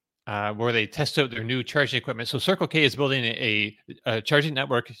K where they test out their new charging equipment. So Circle K is building a charging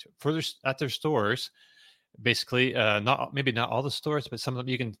network at their stores. Basically, maybe not all the stores, but some of them.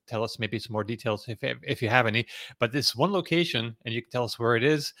 You can tell us maybe some more details if you have any. But this one location, and you can tell us where it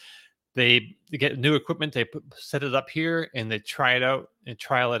is. They get new equipment, they set it up here, and they try it out and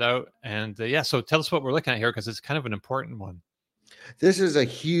trial it out. And so tell us what we're looking at here, because it's kind of an important one. This is a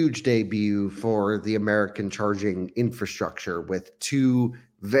huge debut for the American charging infrastructure with two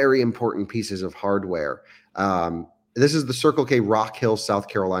very important pieces of hardware. This is the Circle K Rock Hill, South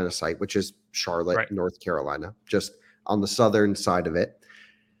Carolina site, which is Charlotte, North Carolina, just on the southern side of it.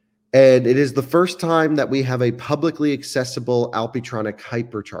 And it is the first time that we have a publicly accessible Alpitronic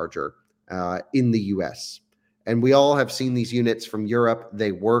hypercharger in the US. And we all have seen these units from Europe.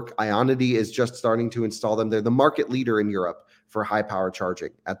 They work. Ionity is just starting to install them. They're the market leader in Europe for high power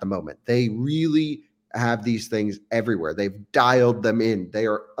charging at the moment. They really have these things everywhere. They've dialed them in. They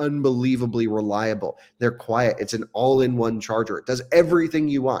are unbelievably reliable. They're quiet. It's an all-in-one charger. It does everything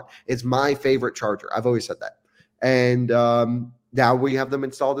you want. It's my favorite charger. I've always said that. And now we have them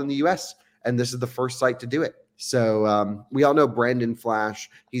installed in the US, and this is the first site to do it. So we all know Brandon Flash.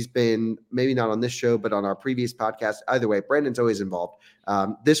 He's been maybe not on this show, but on our previous podcast. Either way, Brandon's always involved.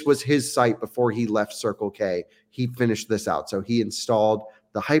 This was his site before he left Circle K. He finished this out. So he installed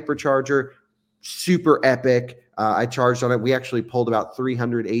the hypercharger. Super epic. I charged on it. We actually pulled about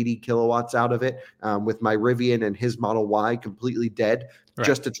 380 kilowatts out of it with my Rivian and his Model Y completely dead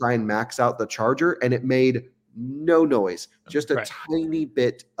just to try and max out the charger. And it made no noise, just a tiny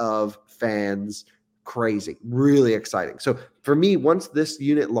bit of fans. Crazy, really exciting. So for me, once this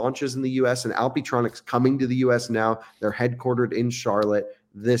unit launches in the US, and Alpitronic's coming to the US now, they're headquartered in Charlotte.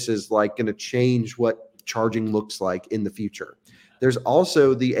 This is like going to change what charging looks like in the future. There's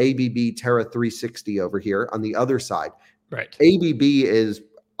also the ABB Terra 360 over here on the other side. Right. ABB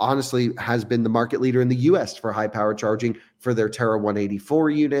has been the market leader in the US for high power charging for their Terra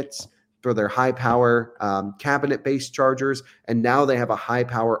 184 units, for their high power cabinet-based chargers, and now they have a high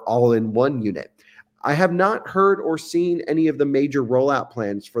power all-in-one unit. I have not heard or seen any of the major rollout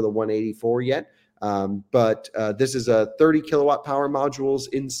plans for the 184 yet, but this is a 30 kilowatt power modules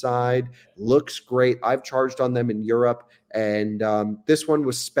inside. Looks great. I've charged on them in Europe, and this one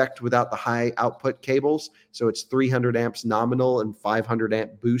was spec'd without the high output cables, so it's 300 amps nominal and 500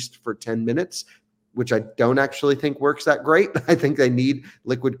 amp boost for 10 minutes, which I don't actually think works that great. I think they need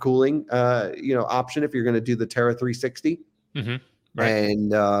liquid cooling, option if you're going to do the Terra 360. Mm-hmm. Right.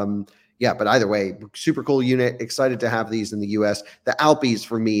 And but either way, super cool unit. Excited to have these in the US. The Alpis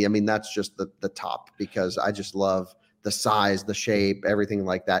for me, I mean, that's just the top, because I just love the size, the shape, everything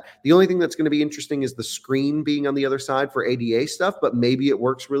like that. The only thing that's going to be interesting is the screen being on the other side for ADA stuff, but maybe it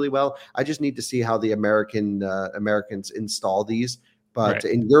works really well. I just need to see how the Americans install these. But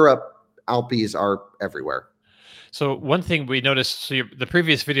in Europe, Alpis are everywhere. So one thing we noticed, the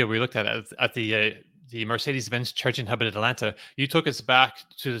previous video we looked at the Mercedes-Benz charging hub in Atlanta, you took us back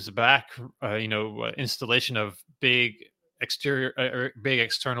to this installation of big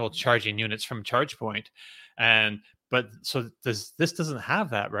external charging units from ChargePoint, but this doesn't have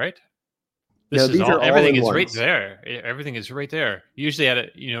that, right? Everything is right there. Everything is right there. Usually at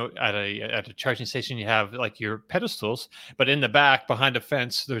a charging station, you have like your pedestals, but in the back behind a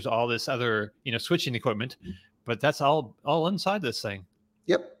fence, there's all this other switching equipment, but that's all inside this thing.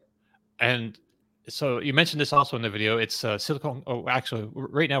 Yep. And so you mentioned this also in the video. It's silicone. Oh, actually,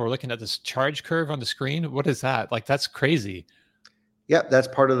 right now we're looking at this charge curve on the screen. What is that? Like, that's crazy. Yeah, that's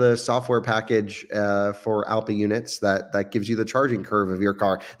part of the software package for Alpi units that gives you the charging curve of your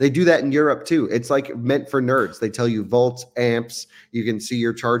car. They do that in Europe too. It's like meant for nerds. They tell you volts, amps. You can see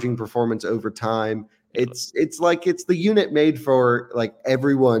your charging performance over time. It's like it's the unit made for like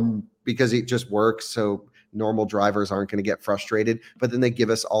everyone because it just works. So normal drivers aren't going to get frustrated. But then they give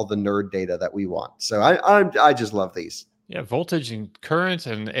us all the nerd data that we want. So I just love these. Yeah, voltage and current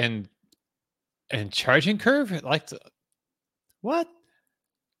and charging curve. What?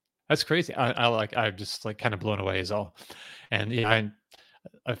 That's crazy. I'm just like kind of blown away is all. And yeah,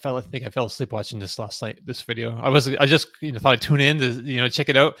 I think I fell asleep watching this last night, this video. I just thought I'd tune in to check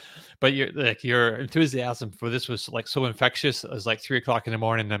it out. But your enthusiasm for this was like so infectious. It was like 3:00 in the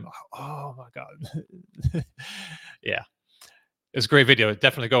morning. And oh my God. Yeah. It's a great video.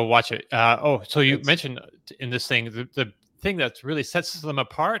 Definitely go watch it. So you mentioned in this thing, the thing that really sets them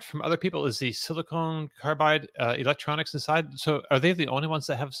apart from other people is the silicon carbide electronics inside. So are they the only ones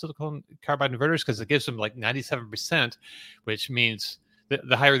that have silicon carbide inverters? Because it gives them like 97%, which means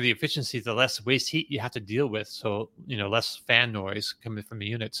the higher the efficiency, the less waste heat you have to deal with. So, less fan noise coming from the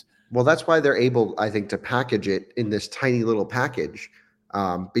units. Well, that's why they're able, I think, to package it in this tiny little package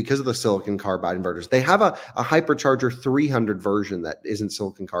because of the silicon carbide inverters. They have a Hypercharger 300 version that isn't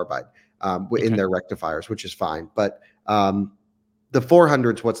silicon carbide in their rectifiers, which is fine. But the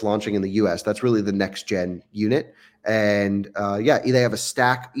 400 is what's launching in the US. That's really the next gen unit. And they have a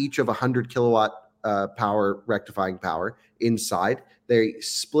stack each of 100 kilowatt power rectifying power inside. They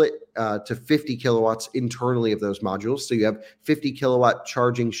split to 50 kilowatts internally of those modules. So you have 50 kilowatt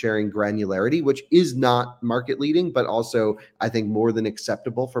charging sharing granularity, which is not market leading, but also I think more than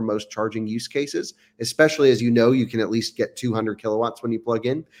acceptable for most charging use cases, especially as you can at least get 200 kilowatts when you plug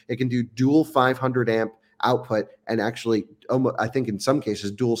in. It can do dual 500 amp output and actually I think in some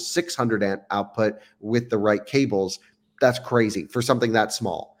cases dual 600 amp output with the right cables. That's crazy for something that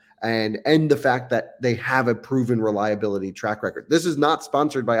small. And the fact that they have a proven reliability track record. This is not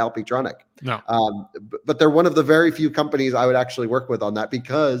sponsored by Alpitronic. No. But they're one of the very few companies I would actually work with on that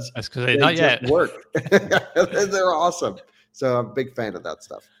because they not yet work. They're awesome. So I'm a big fan of that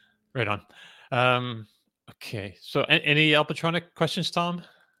stuff. Right on. Okay. So any Alpitronic questions, Tom?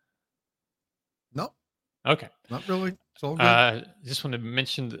 No. Okay. Not really. It's all good. Just want to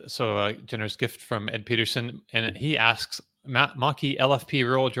mention, generous gift from Ed Peterson, and he asks, Mach-E LFP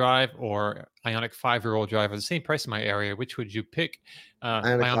rear-wheel drive or Ioniq 5 rear-wheel drive are the same price in my area. Which would you pick?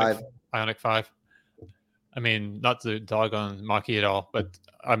 Ioniq 5. I mean, not the dog on Mach-E at all, but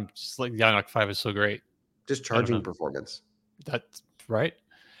I'm just like the Ioniq 5 is so great. Just charging performance. That's right.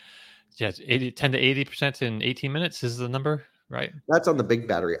 Yeah, 10 to 80% in 18 minutes is the number, right? That's on the big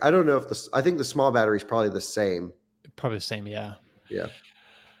battery. I don't know if I think the small battery is probably the same. Probably the same, yeah. Yeah.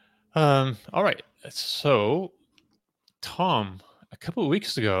 All right. So, Tom, a couple of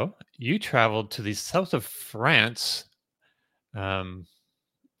weeks ago, you traveled to the south of France,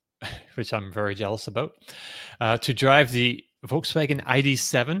 which I'm very jealous about, to drive the Volkswagen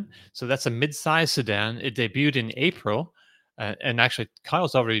ID.7. So that's a mid-size sedan. It debuted in April, and actually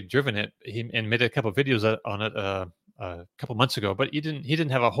Kyle's already driven it and made a couple of videos on it a couple months ago. But he didn't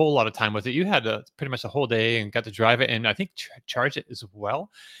have a whole lot of time with it. You had pretty much a whole day and got to drive it, and I think charge it as well.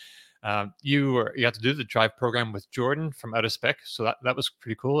 You had to do the drive program with Jordan from Out of Spec, so that was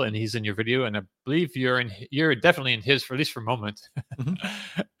pretty cool. And he's in your video, and I believe you're definitely in his, for at least for a moment.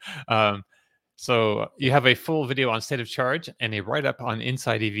 Mm-hmm. So you have a full video on state of charge and a write-up on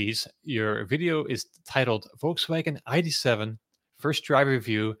Inside EVs. Your video is titled Volkswagen ID.7 First Drive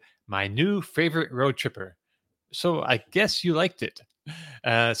Review, My New Favorite Road Tripper. So I guess you liked it.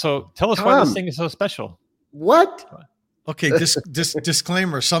 So tell us why this thing is so special. What? Okay,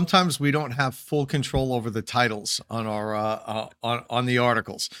 disclaimer. Sometimes we don't have full control over the titles on our on the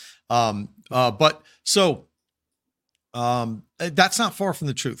articles. But that's not far from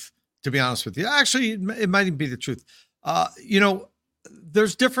the truth, to be honest with you. Actually, it might even be the truth.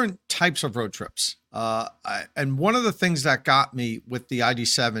 There's different types of road trips. And one of the things that got me with the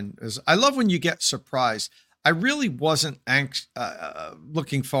ID7 is I love when you get surprised. I really wasn't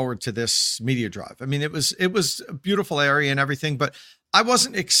looking forward to this media drive. I mean, it was a beautiful area and everything, but I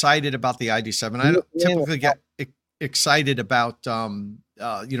wasn't excited about the ID7. I don't typically get excited about,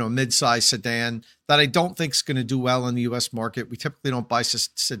 mid-size sedan that I don't think is going to do well in the U.S. market. We typically don't buy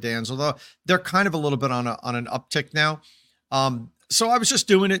sedans, although they're kind of a little bit on an uptick now. So I was just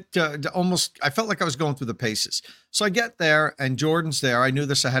doing it to almost, I felt like I was going through the paces. So I get there and Jordan's there. I knew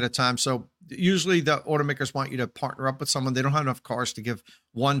this ahead of time. So usually the automakers want you to partner up with someone. They don't have enough cars to give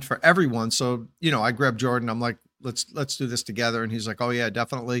one for everyone. So, I grabbed Jordan. I'm like, let's do this together. And he's like, oh yeah,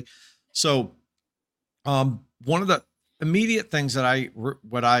 definitely. So, one of the immediate things that I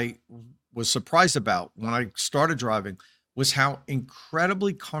was surprised about when I started driving was how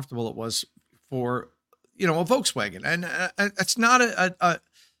incredibly comfortable it was for, a Volkswagen. And it's not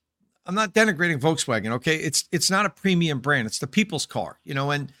I'm not denigrating Volkswagen. Okay. It's not a premium brand. It's the people's car,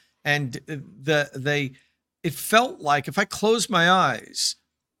 and it felt like if I closed my eyes,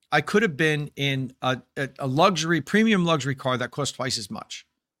 I could have been in a premium luxury car that cost twice as much.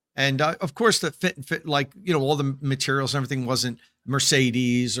 And of course the fit, like, all the materials and everything wasn't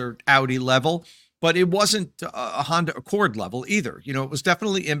Mercedes or Audi level, but it wasn't a Honda Accord level either. It was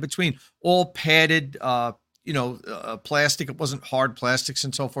definitely in between, all padded, plastic. It wasn't hard plastics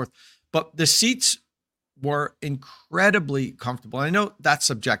and so forth, but the seats were incredibly comfortable. I know that's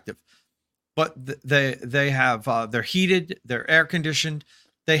subjective, but they have, they're heated, they're air conditioned.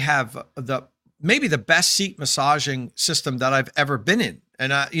 They have maybe the best seat massaging system that I've ever been in.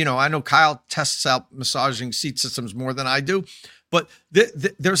 And I know Kyle tests out massaging seat systems more than I do, but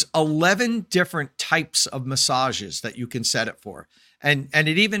there's 11 different types of massages that you can set it for. And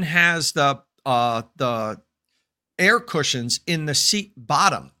it even has the air cushions in the seat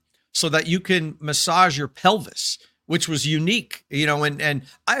bottom so that you can massage your pelvis, which was unique, and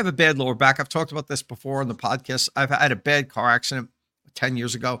I have a bad lower back. I've talked about this before on the podcast. I've had a bad car accident 10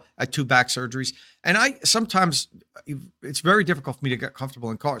 years ago. I had 2 back surgeries. And sometimes it's very difficult for me to get comfortable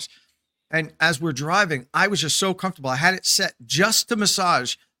in cars. And as we're driving, I was just so comfortable. I had it set just to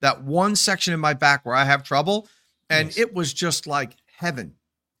massage that one section in my back where I have trouble. And nice. It was just like heaven.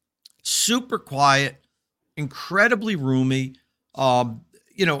 Super quiet, incredibly roomy.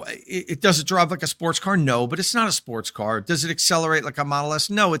 It doesn't drive like a sports car. No, but it's not a sports car. Does it accelerate like a Model S?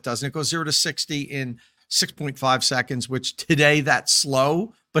 No, it doesn't. It goes 0 to 60 in 6.5 seconds, which today that's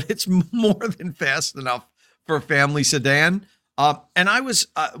slow, but it's more than fast enough for a family sedan. And I was,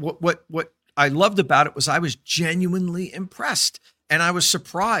 what I loved about it was I was genuinely impressed and I was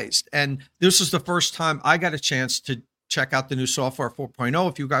surprised. And this was the first time I got a chance to check out the new software 4.0.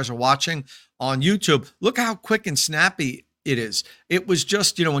 If you guys are watching on YouTube, look how quick and snappy it is. It was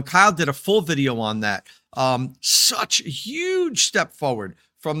just, when Kyle did a full video on that, such a huge step forward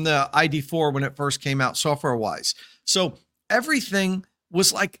from the ID4 when it first came out software-wise. So everything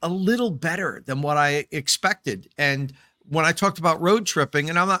was like a little better than what I expected. And when I talked about road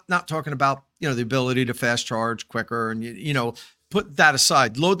tripping, and I'm not talking about, the ability to fast charge quicker and, put that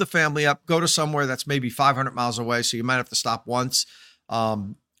aside, load the family up, go to somewhere that's maybe 500 miles away. So you might have to stop once.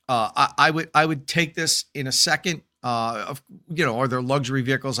 I would take this in a second. Are there luxury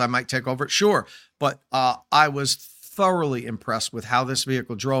vehicles I might take over it? Sure. But I was thoroughly impressed with how this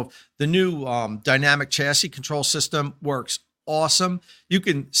vehicle drove. The new dynamic chassis control system works awesome. You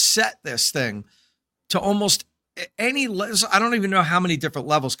can set this thing to almost any I don't even know how many different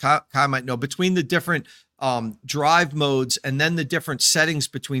levels Kyle might know between the different drive modes and then the different settings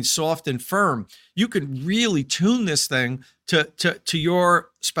between soft and firm. You can really tune this thing to your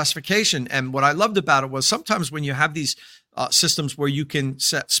specification. And what I loved about it was sometimes when you have these systems where you can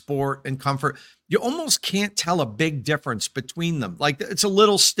set sport and comfort, you almost can't tell a big difference between them. Like it's a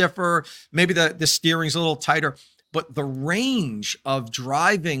little stiffer, maybe the steering's a little tighter, but the range of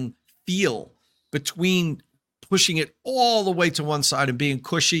driving feel between pushing it all the way to one side and being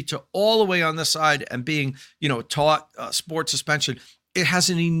cushy to all the way on the side and being, taut sport suspension, it has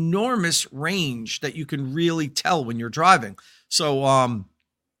an enormous range that you can really tell when you're driving. So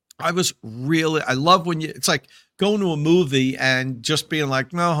I love when it's like going to a movie and just being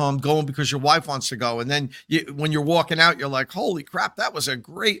like, no, I'm going because your wife wants to go. And then when you're walking out, you're like, holy crap, that was a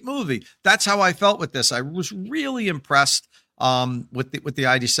great movie. That's how I felt with this. I was really impressed with the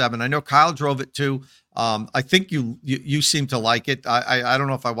ID7. I know Kyle drove it too. I think you seem to like it. I don't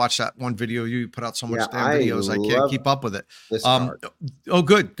know if I watched that one video. You put out so much damn videos. I can't keep up with it.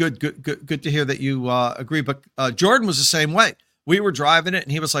 Good to hear that you agree. But Jordan was the same way. We were driving it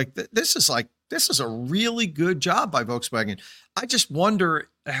and he was like, this is like this is a really good job by Volkswagen. I just wonder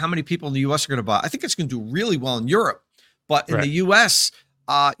how many people in the U.S. are going to buy. I think it's going to do really well in Europe, but in the U.S.,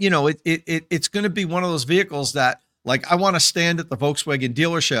 it's going to be one of those vehicles that, like, I want to stand at the Volkswagen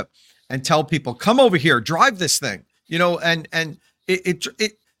dealership and tell people, come over here, drive this thing, and it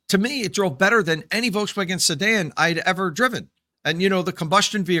to me, it drove better than any Volkswagen sedan I'd ever driven. And, the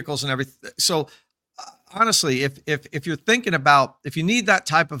combustion vehicles and everything. So honestly, if you're thinking about, if you need that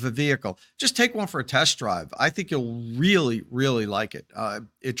type of a vehicle, just take one for a test drive. I think you'll really, really like it.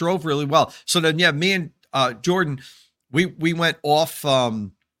 It drove really well. So then, me and Jordan, we went off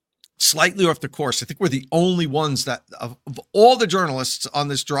slightly off the course. I think we're the only ones that of all the journalists on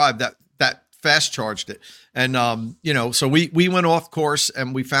this drive that fast charged it. And, so we went off course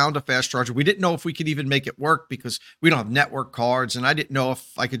and we found a fast charger. We didn't know if we could even make it work because we don't have network cards. And I didn't know if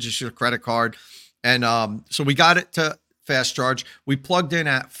I could just use a credit card. And so we got it to fast charge. We plugged in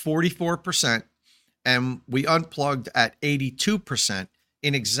at 44% and we unplugged at 82%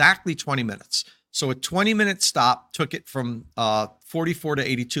 in exactly 20 minutes. So a 20-minute stop took it from 44 to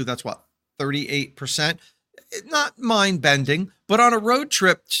 82. That's what, 38%? Not mind-bending, but on a road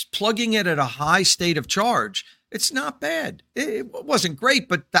trip, plugging it at a high state of charge, it's not bad. It wasn't great,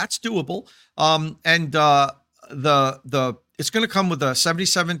 but that's doable. And it's going to come with a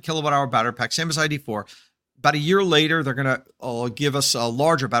 77 kilowatt-hour battery pack, same as ID4. About a year later, they're going to give us a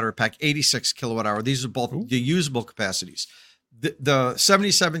larger battery pack, 86 kilowatt-hour. These are both the usable capacities. The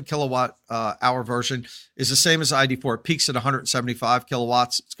 77 kilowatt hour version is the same as ID4. It peaks at 175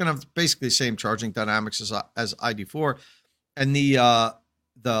 kilowatts. It's going to have basically the same charging dynamics as ID4. And the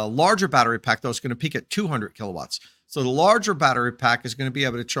larger battery pack, though, is going to peak at 200 kilowatts. So the larger battery pack is going to be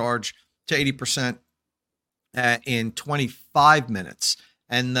able to charge to 80% in 25 minutes.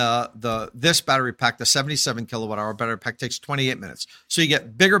 And this battery pack, the 77 kilowatt hour battery pack, takes 28 minutes. So you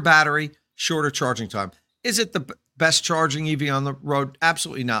get bigger battery, shorter charging time. Is it the best charging EV on the road?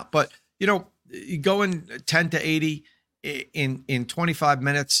 Absolutely not. But, you go in 10 to 80 in 25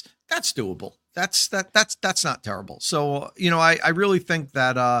 minutes, that's doable. That's not terrible. So, I really think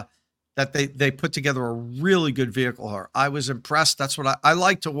that they put together a really good vehicle here. I was impressed. That's what I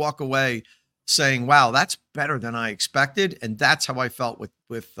like to walk away saying, wow, that's better than I expected. And that's how I felt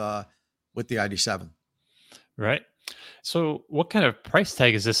with the ID7. Right. So what kind of price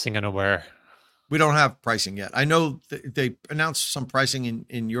tag is this thing going to wear? We don't have pricing yet. I know they announced some pricing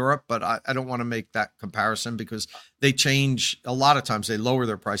in Europe, but I don't want to make that comparison because they change a lot of times. They lower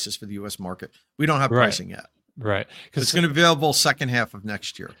their prices for the U.S. market. We don't have pricing yet. Right. Because it's going to be available second half of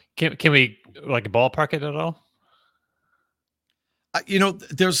next year. Can we ballpark it at all?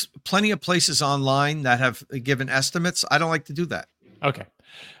 There's plenty of places online that have given estimates. I don't like to do that. Okay.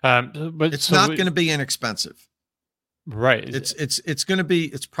 But it's not going to be inexpensive. Right. It's going to be,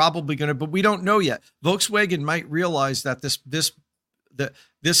 it's probably going to, but we don't know yet. Volkswagen might realize that this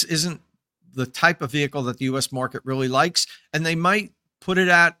isn't the type of vehicle that the U.S. market really likes. And they might put it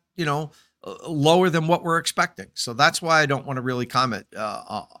at, lower than what we're expecting. So that's why I don't want to really comment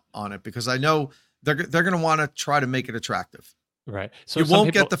on it, because I know they're going to want to try to make it attractive. Right. So you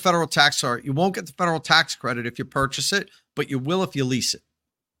won't get the federal tax, you won't get the federal tax credit if you purchase it, but you will if you lease it.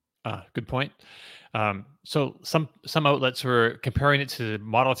 Good point. So some outlets were comparing it to the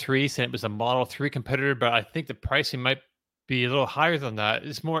Model 3, saying it was a Model 3 competitor, but I think the pricing might be a little higher than that.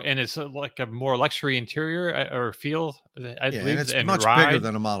 It's more, and it's like a more luxury interior or feel. I believe, and it's much bigger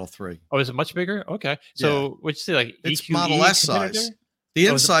than a Model 3. Oh, is it much bigger? Okay. So what'd you say, like it's EQE Model S competitor? size. The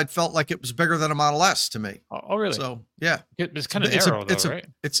inside felt like it was bigger than a Model S to me. Oh, really? So yeah, it's kind of narrow, right?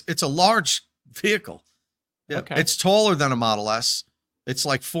 It's a large vehicle. Yeah, okay. It's taller than a Model S. It's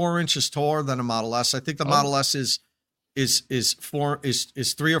like 4 inches taller than a Model S. I think the Model S is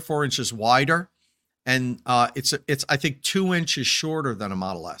 3 or 4 inches wider, and it's I think 2 inches shorter than a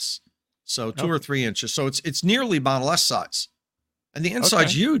Model S. So 2 or 3 inches. So it's nearly Model S size, and the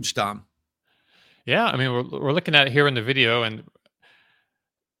inside's huge, Dom. Yeah, I mean we're looking at it here in the video, and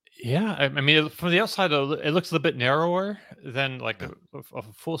yeah, I mean from the outside it looks a little bit narrower than like a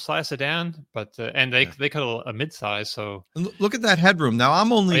full size sedan, but and they cut a mid size. So look at that headroom. Now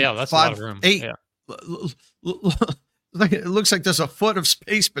I'm only that's 5'8". Yeah. It looks like there's a foot of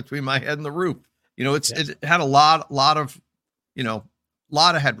space between my head and the roof. It had a lot of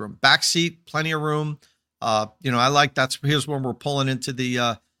headroom. Back seat, plenty of room. I like here's when we're pulling into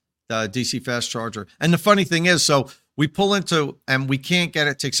the DC fast charger. And the funny thing is, so we pull into and we can't get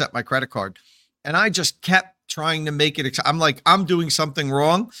it to accept my credit card. And I just kept trying to make it. I'm like, I'm doing something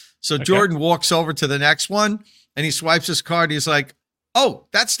wrong. So Jordan walks over to the next one and he swipes his card. He's like, oh,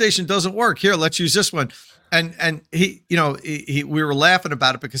 that station doesn't work. Here, let's use this one. And he we were laughing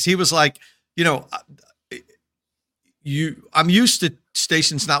about it because he was like, I'm used to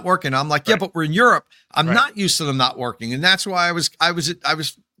stations not working. I'm like, yeah, but we're in Europe. I'm not used to them not working. And that's why I was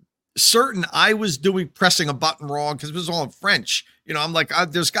certain I was pressing a button wrong because it was all in French. I'm like,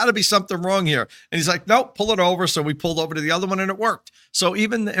 there's got to be something wrong here. And he's like, nope, pull it over. So we pulled over to the other one and it worked. So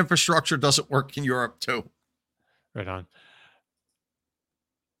even the infrastructure doesn't work in Europe too. Right on.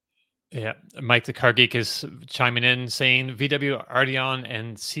 Yeah, Mike the Car Geek is chiming in saying VW Arteon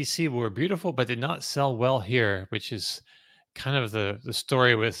and CC were beautiful, but did not sell well here, which is kind of the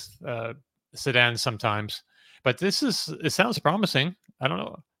story with sedans sometimes. But it sounds promising. I don't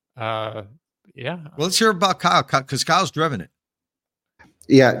know. Yeah. Well, let's hear about Kyle because Kyle's driven it.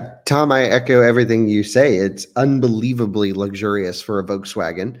 Yeah, Tom, I echo everything you say. It's unbelievably luxurious for a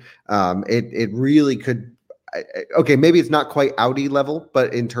Volkswagen. It really could. Okay, maybe it's not quite Audi level,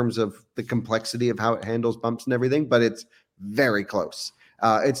 but in terms of the complexity of how it handles bumps and everything, but it's very close.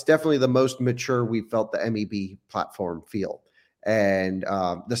 It's definitely the most mature we've felt the MEB platform feel. And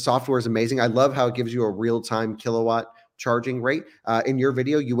the software is amazing. I love how it gives you a real-time kilowatt charging rate. In your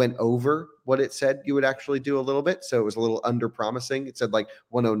video, you went over what it said you would actually do a little bit. So it was a little under promising. It said like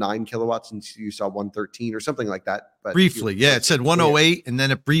 109 kilowatts and you saw 113 or something like that. But briefly, it said 108 and then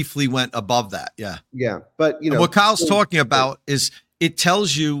it briefly went above that. Yeah. Yeah. But and what Kyle's talking about is it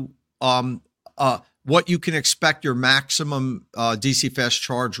tells you what you can expect your maximum DC fast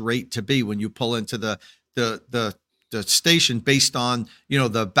charge rate to be when you pull into the station based on,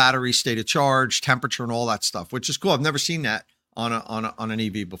 the battery state of charge, temperature, and all that stuff, which is cool. I've never seen that on an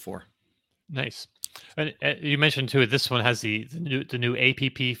EV before. Nice. And you mentioned too, this one has the new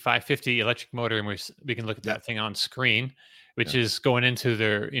APP 550 electric motor, and we can look at that thing on screen, which is going into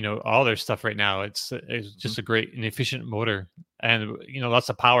their, all their stuff right now. It's just a great and efficient motor, and lots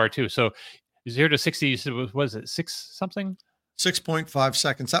of power too. So 0 to 60, you said was it 6.5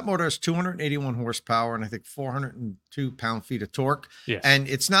 seconds. That motor has 281 horsepower and I think 402 pound-feet of torque. Yes. And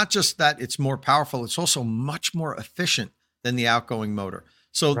it's not just that it's more powerful, it's also much more efficient than the outgoing motor.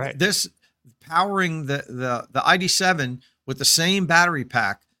 So this powering the ID7 with the same battery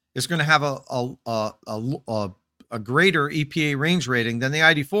pack is going to have a greater EPA range rating than the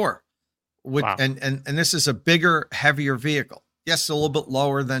ID4. And this is a bigger, heavier vehicle. Yes, a little bit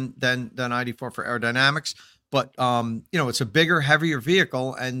lower than ID4 for aerodynamics, but it's a bigger, heavier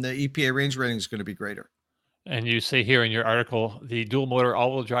vehicle, and the EPA range rating is going to be greater. And you say here in your article, the dual motor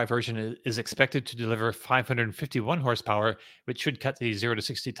all-wheel drive version is expected to deliver 551 horsepower, which should cut the 0 to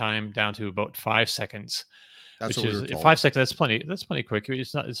 60 time down to about 5 seconds. That's what we were told. 5 seconds. That's plenty. That's plenty quick.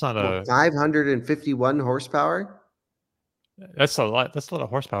 It's not a 551 horsepower. That's a lot. That's a lot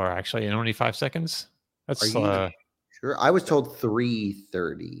of horsepower actually in only 5 seconds. That's sure. I was told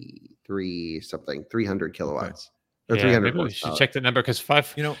 300 kilowatts or 300. Maybe we should check the number because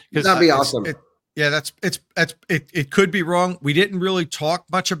that'd be awesome. It could be wrong. We didn't really talk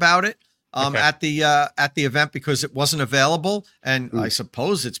much about it at the event because it wasn't available, and I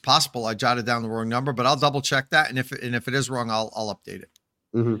suppose it's possible I jotted down the wrong number, but I'll double check that, and if it is wrong, I'll update it.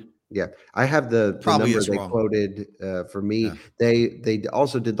 Mm-hmm. Yeah, I have the number they quoted for me. Yeah. They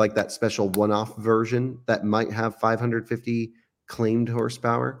also did like that special one-off version that might have 550 claimed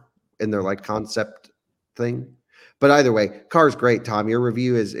horsepower in their like concept thing. But either way, car's great, Tom. Your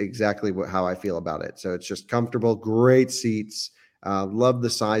review is exactly how I feel about it. So it's just comfortable, great seats. Love the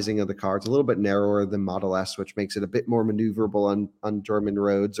sizing of the car. It's a little bit narrower than Model S, which makes it a bit more maneuverable on German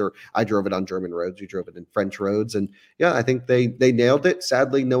roads, or I drove it on German roads. You drove it in French roads. And yeah, I think they nailed it.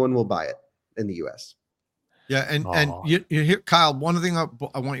 Sadly, no one will buy it in the US. Yeah. And you hear, Kyle, one thing I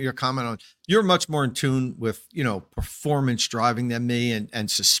want you to comment on, you're much more in tune with, performance driving than me and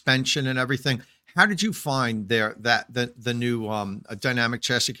suspension and everything. How did you find the new dynamic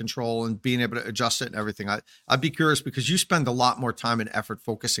chassis control and being able to adjust it and everything? I'd be curious because you spend a lot more time and effort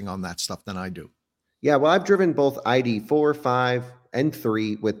focusing on that stuff than I do. Yeah, well, I've driven both ID4, 5, and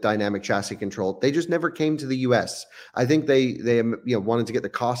 3 with dynamic chassis control. They just never came to the US. I think they wanted to get the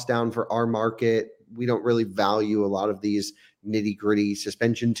cost down for our market. We don't really value a lot of these nitty-gritty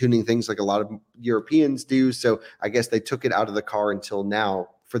suspension tuning things like a lot of Europeans do. So I guess they took it out of the car until now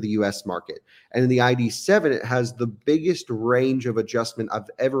for the US market. And in the ID7, it has the biggest range of adjustment I've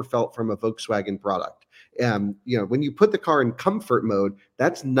ever felt from a Volkswagen product. When you put the car in comfort mode,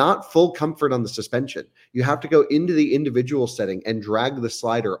 that's not full comfort on the suspension. You have to go into the individual setting and drag the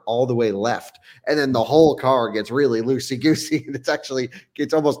slider all the way left. And then the whole car gets really loosey-goosey. And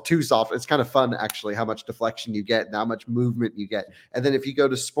it's almost too soft. It's kind of fun, actually, how much deflection you get and how much movement you get. And then if you go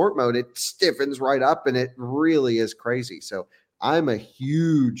to sport mode, it stiffens right up and it really is crazy. So I'm a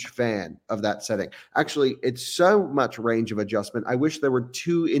huge fan of that setting. Actually, it's so much range of adjustment. I wish there were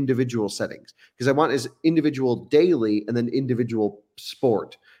 2 individual settings, because I want as individual daily and then individual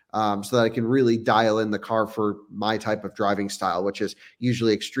sport, so that I can really dial in the car for my type of driving style, which is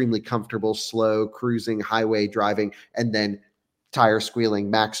usually extremely comfortable, slow, cruising, highway driving, and then tire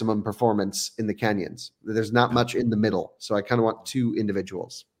squealing, maximum performance in the canyons. There's not much in the middle. So I kind of want 2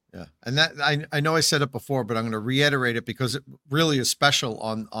 individuals. Yeah. And that I know I said it before, but I'm going to reiterate it because it really is special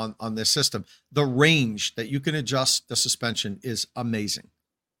on this system. The range that you can adjust the suspension is amazing.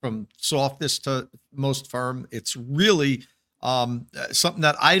 From softest to most firm. It's really something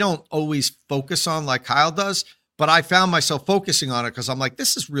that I don't always focus on like Kyle does, but I found myself focusing on it because I'm like,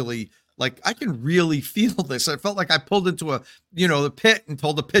 this is really, like, I can really feel this. I felt like I pulled into the pit and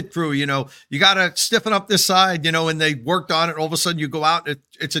told the pit crew, you got to stiffen up this side, and they worked on it. All of a sudden you go out,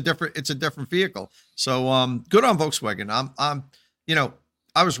 it's a different vehicle. So, good on Volkswagen.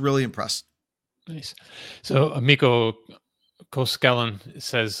 I was really impressed. Nice. So Mikko Koskelen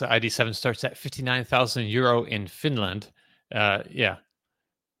says ID7 starts at €59,000 in Finland. Yeah.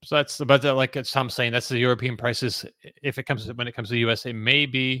 So that's about like Tom's saying, that's the European prices. When it comes to the US, it may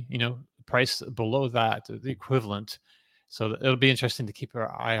be, price below that, the equivalent. So it'll be interesting to keep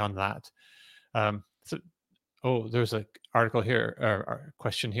our eye on that. There's an article here, or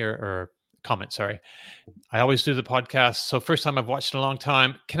question here, or comment, sorry. I always do the podcast. So first time I've watched in a long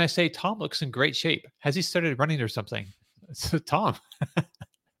time. Can I say Tom looks in great shape? Has he started running or something? So Tom,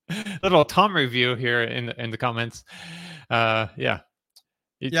 little Tom review here in the comments. Yeah.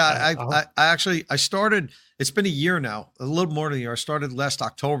 I actually started, it's been a year now, a little more than a year. I started last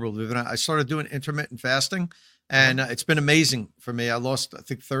October. I started doing intermittent fasting, and it's been amazing for me. I lost, I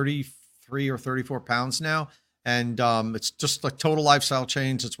think, 33 or 34 pounds now. And it's just like total lifestyle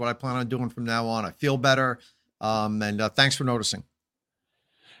change. It's what I plan on doing from now on. I feel better. And thanks for noticing.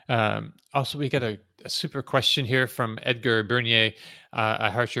 Also, we get a super question here from Edgar Bernier. I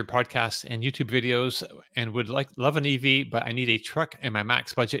heard your podcast and YouTube videos and would love an EV, but I need a truck and my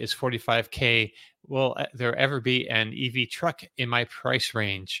max budget is $45K. Will there ever be an EV truck in my price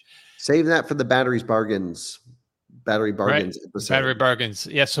range? Save that for the battery bargains episode. Battery bargains.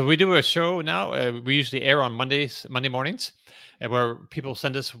 Yeah. So we do a show now. We usually air on Monday mornings, where people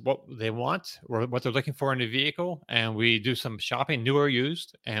send us what they want or what they're looking for in a vehicle, and we do some shopping, new or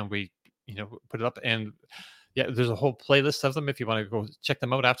used, and we put it up. And yeah, there's a whole playlist of them if you want to go check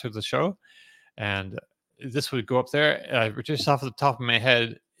them out after the show. And this would go up there. Just off the top of my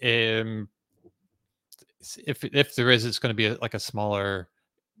head, if there is, it's going to be like a smaller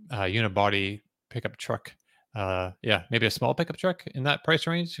unibody pickup truck. Maybe a small pickup truck in that price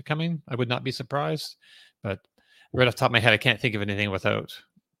range coming. I would not be surprised, but right off the top of my head, I can't think of anything without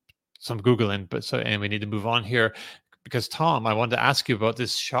some Googling. And we need to move on here because Tom, I wanted to ask you about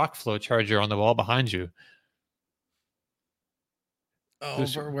this ShockFlo charger on the wall behind you. Oh,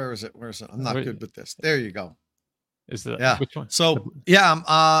 where is it? I'm not good with this. There you go. Is that which one? So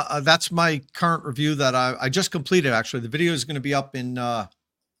that's my current review that I just completed. Actually, the video is going to be up in I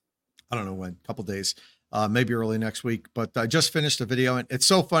don't know when, a couple days, maybe early next week. But I just finished the video, and it's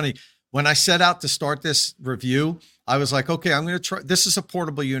so funny. When I set out to start this review, I was like, okay, I'm going to try. This is a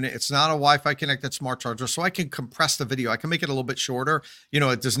portable unit. It's not a Wi-Fi connected smart charger, so I can compress the video. I can make it a little bit shorter.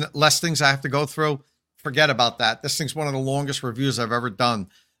 There's less things I have to go through. Forget about that. This thing's one of the longest reviews I've ever done.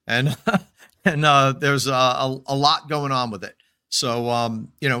 And there's a lot going on with it. So,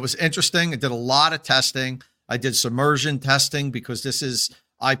 it was interesting. I did a lot of testing. I did submersion testing because this is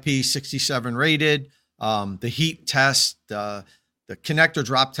IP67 rated. The heat test, the connector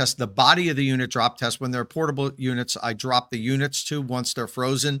drop test, the body of the unit drop test. When they're portable units, I drop the units to once they're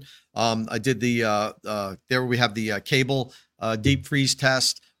frozen. I did there we have the cable deep freeze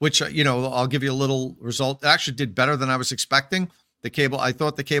test, which, I'll give you a little result. It actually did better than I was expecting. The cable, I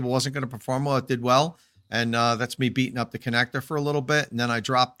thought the cable wasn't going to perform well. It did well. And that's me beating up the connector for a little bit. And then I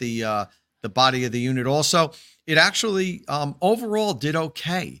dropped the body of the unit also. It actually overall did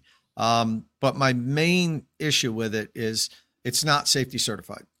okay. But my main issue with it is it's not safety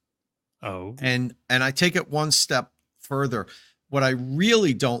certified. Oh. And I take it one step further. What I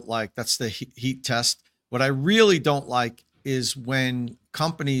really don't like, that's the heat test. What I really don't like is when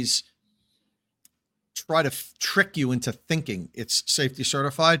companies try to trick you into thinking it's safety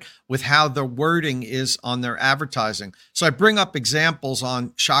certified with how the wording is on their advertising. So I bring up examples on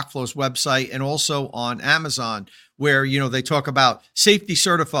ShockFlo's website and also on Amazon where, they talk about safety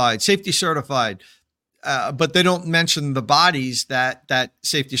certified, but they don't mention the bodies that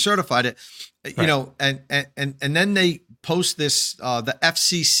safety certified it, and then they post this, the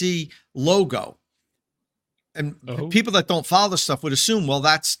FCC logo. people that don't follow this stuff would assume, well,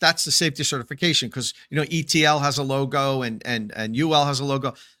 that's the safety certification because, ETL has a logo and UL has a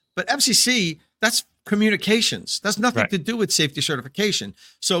logo, but FCC, that's communications. That's nothing to do with safety certification.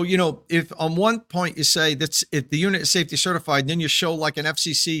 So, if on one point you say if the unit is safety certified, and then you show like an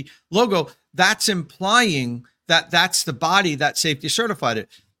FCC logo, that's implying that that's the body that safety certified it.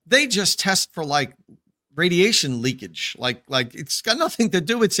 They just test for like radiation leakage, like it's got nothing to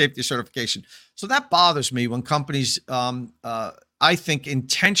do with safety certification. So that bothers me when companies, I think,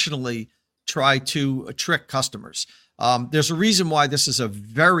 intentionally try to trick customers. There's a reason why this is a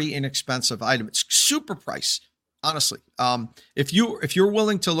very inexpensive item. It's super price, honestly. If you're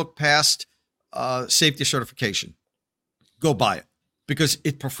willing to look past safety certification, go buy it because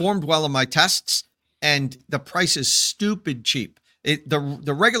it performed well in my tests, and the price is stupid cheap.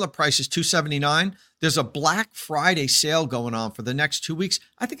 The regular price is $279. There's a Black Friday sale going on for the next 2 weeks.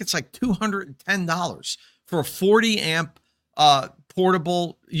 I think it's like $210 for a 40 amp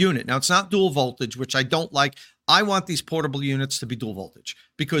portable unit. Now, it's not dual voltage, which I don't like. I want these portable units to be dual voltage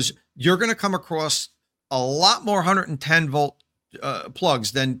because you're going to come across a lot more 110 volt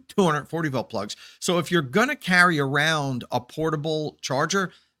plugs than 240 volt plugs. So if you're going to carry around a portable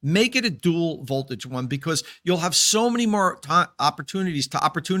charger, make it a dual voltage one because you'll have so many more opportunities to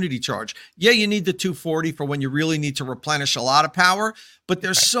opportunity charge. Yeah, you need the 240 for when you really need to replenish a lot of power, but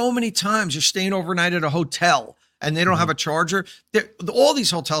there's so many times you're staying overnight at a hotel and they don't have a charger. All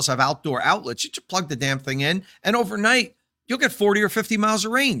these hotels have outdoor outlets. You just plug the damn thing in, and overnight you'll get 40 or 50 miles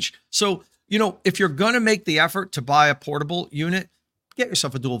of range. So, if you're going to make the effort to buy a portable unit, get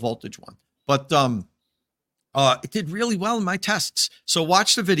yourself a dual voltage one. But it did really well in my tests. So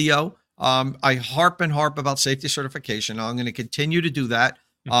watch the video. I harp about safety certification. I'm going to continue to do that.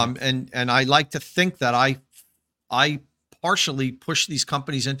 And I like to think that I partially push these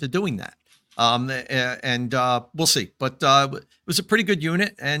companies into doing that. And we'll see. But it was a pretty good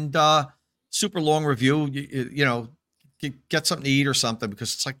unit and super long review. Get something to eat or something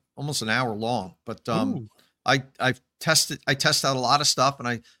because it's like almost an hour long. But I test out a lot of stuff,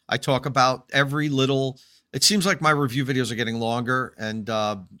 and I talk about every little. It seems like my review videos are getting longer, and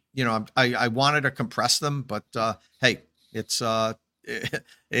I wanted to compress them, but hey, it's I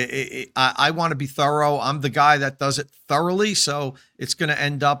want to be thorough. I'm the guy that does it thoroughly, so it's going to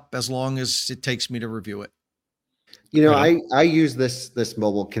end up as long as it takes me to review it. I use this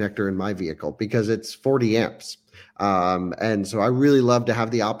mobile connector in my vehicle because it's 40 amps. And so I really love to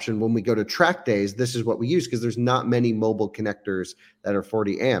have the option when we go to track days. This is what we use because there's not many mobile connectors that are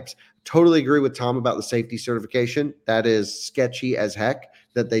 40 amps. Totally agree with Tom about the safety certification. That is sketchy as heck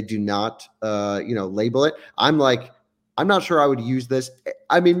that they do not, label it. I'm not sure I would use this.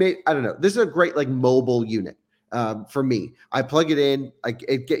 I mean, I don't know. This is a great mobile unit. For me, I plug it in,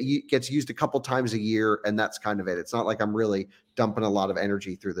 it gets used a couple times a year, and that's kind of it. It's not like I'm really dumping a lot of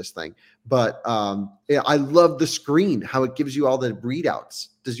energy through this thing, but I love the screen, how it gives you all the readouts.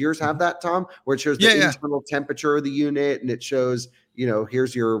 Does yours have that, Tom, where it shows the internal temperature of the unit, and it shows,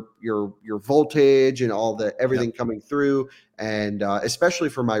 here's your voltage and all the everything coming through. And especially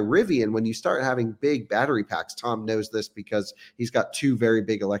for my Rivian, when you start having big battery packs, Tom knows this because he's got two very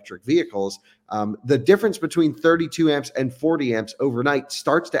big electric vehicles. The difference between 32 amps and 40 amps overnight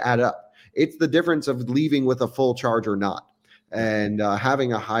starts to add up. It's the difference of leaving with a full charge or not. And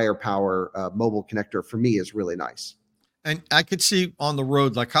having a higher power mobile connector for me is really nice. And I could see on the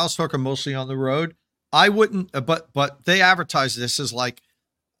road, like Kyle's talking mostly on the road. I wouldn't, but they advertise this as like,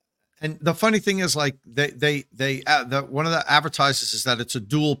 and the funny thing is like one of the advertises is that it's a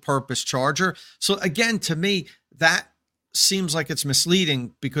dual purpose charger. So again, to me, that seems like it's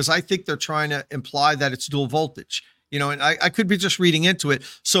misleading because I think they're trying to imply that it's dual voltage, and I could be just reading into it.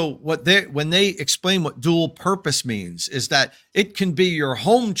 So when they explain what dual purpose means is that it can be your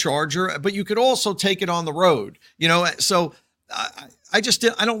home charger, but you could also take it on the road, so I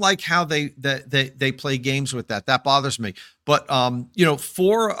don't like how they play games with that. That bothers me. But,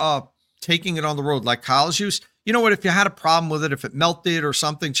 for taking it on the road, like Kyle's use, you know what, if you had a problem with it, if it melted or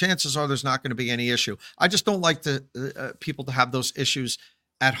something, chances are there's not going to be any issue. I just don't like people to have those issues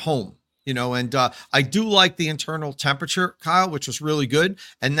at home, and I do like the internal temperature, Kyle, which was really good.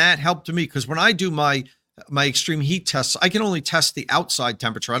 And that helped to me because when I do my extreme heat tests, I can only test the outside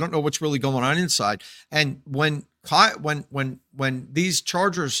temperature. I don't know what's really going on inside. And when these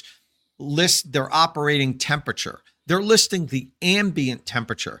chargers list their operating temperature, they're listing the ambient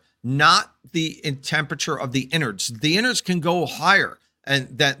temperature, not the temperature of the innards. The innards can go higher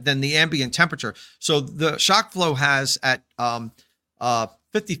than the ambient temperature. So the ShockFlo has at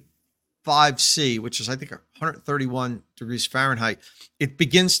 55C, which is I think 131 degrees Fahrenheit, it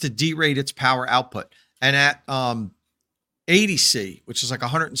begins to derate its power output. and at 80C, which is like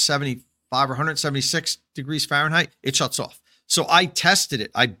 175 or 176 degrees Fahrenheit, it shuts off. So I tested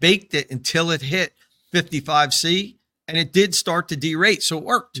it. I baked it until it hit 55C, and it did start to derate. So it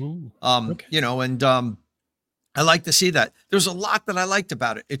worked. Ooh, okay. You know, and I like to see that. There's a lot that I liked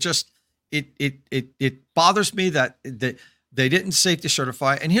about it. It just it bothers me that they didn't safety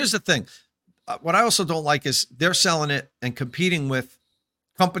certify. And here's the thing. What I also don't like is they're selling it and competing with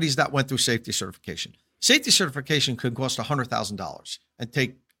companies that went through safety certification. Safety certification could cost $100,000 and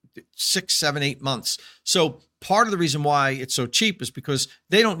take 6, 7, 8 months. So part of the reason why it's so cheap is because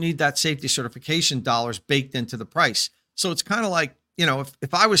they don't need that safety certification dollars baked into the price. So it's kind of like, you know,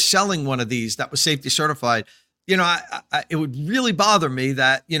 if I was selling one of these that was safety certified, you know, it would really bother me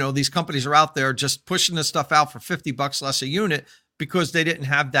that, you know, these companies are out there just pushing this stuff out for $50 less a unit because they didn't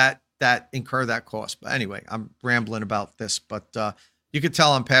have that incur that cost. But anyway, I'm rambling about this, but you could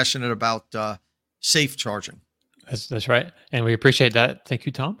tell I'm passionate about safe charging. That's right, and we appreciate that. Thank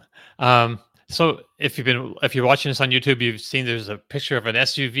you, Tom. So if you're watching this on YouTube, you've seen there's a picture of an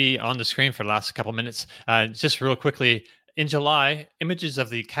SUV on the screen for the last couple minutes. Just real quickly, in July, images of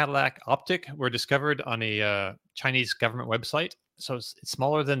the Cadillac Optiq were discovered on a Chinese government website. So it's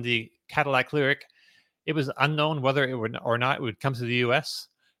smaller than the Cadillac Lyriq. It was unknown whether it would or not it would come to the U.S.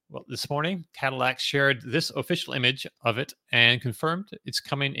 Well, this morning, Cadillac shared this official image of it and confirmed it's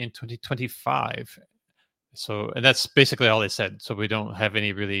coming in 2025. So, and that's basically all they said. So we don't have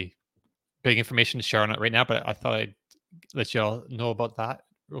any really big information to share on it right now, but I thought I'd let you all know about that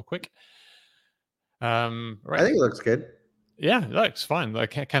real quick. Right. I think it looks good. Yeah, it looks fine. I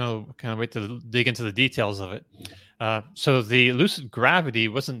can't kind of wait to dig into the details of it. So the Lucid Gravity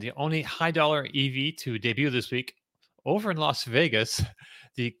wasn't the only high-dollar EV to debut this week. Over in Las Vegas,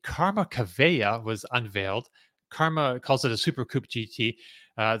 the Karma Kaveya was unveiled. Karma calls it a Super Coupe GT.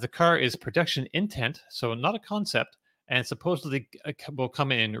 The car is production intent, so not a concept, and supposedly will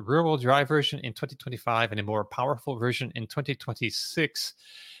come in rear-wheel drive version in 2025 and a more powerful version in 2026.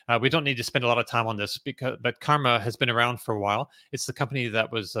 We don't need to spend a lot of time on this, but Karma has been around for a while. It's the company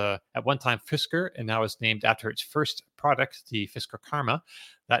that was at one time Fisker and now is named after its first product, the Fisker Karma.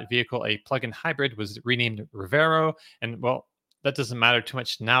 That vehicle, a plug-in hybrid, was renamed Revero, and well, that doesn't matter too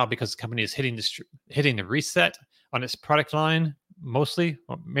much now because the company is hitting the reset on its product line mostly.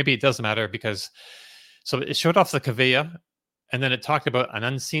 Well, maybe it doesn't matter because so it showed off the Kaveya, and then it talked about an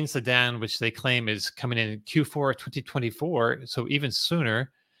unseen sedan, which they claim is coming in Q4 2024, so even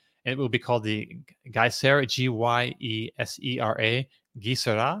sooner. It will be called the Gyesera, Gyesera,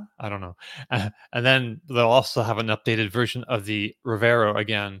 Gyesera. I don't know. And then they'll also have an updated version of the Revero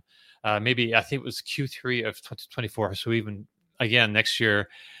again. Maybe I think it was Q3 of 2024. So even again next year.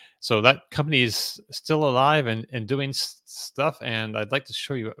 So that company is still alive and doing stuff. And I'd like to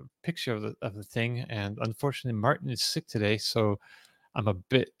show you a picture of the thing. And unfortunately, Martin is sick today, so I'm a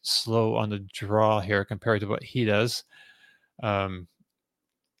bit slow on the draw here compared to what he does.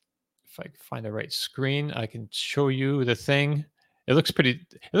 If I can find the right screen, I can show you the thing. It looks pretty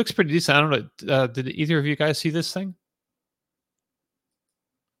decent. I don't know. Did either of you guys see this thing?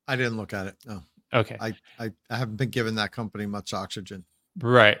 I didn't look at it. No. Okay. I haven't been given that company much oxygen.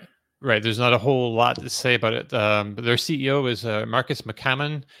 Right. There's not a whole lot to say about it. But their CEO is Marcus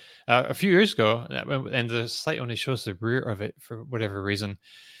McCammon. A few years ago, and the site only shows the rear of it for whatever reason.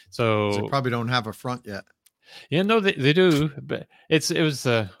 So they probably don't have a front yet. Yeah, no, they do, but it was.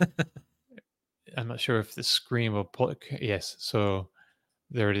 I'm not sure if the screen will pull it. Yes, so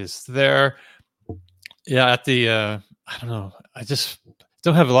there it is. There, yeah. At the, I don't know. I just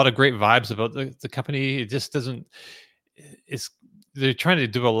don't have a lot of great vibes about the company. It just doesn't. They're trying to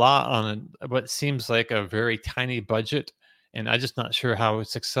do a lot on what seems like a very tiny budget, and I'm just not sure how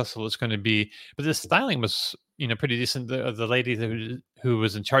successful it's going to be. But the styling was, pretty decent. The lady who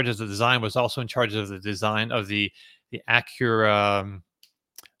was in charge of the design was also in charge of the design of the Acura,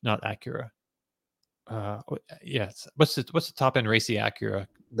 not Acura. Yes. What's the top end racy Acura?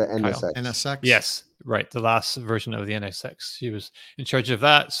 The NSX. NSX. Yes, right. The last version of the NSX. She was in charge of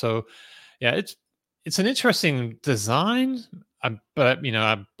that. So, yeah, it's an interesting design. But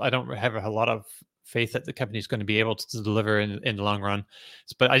I don't have a lot of faith that the company is going to be able to deliver in the long run.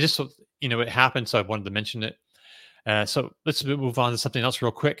 But I just, it happened, so I wanted to mention it. So let's move on to something else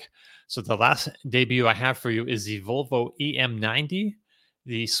real quick. So the last debut I have for you is the Volvo EM90.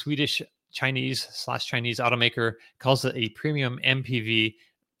 The Chinese automaker calls it a premium MPV.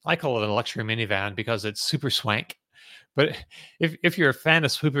 I call it a luxury minivan because it's super swank. But if you're a fan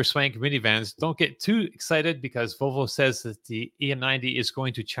of super swank minivans, don't get too excited because Volvo says that the EM90 is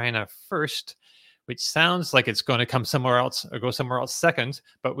going to China first, which sounds like it's going to come somewhere else or go somewhere else second,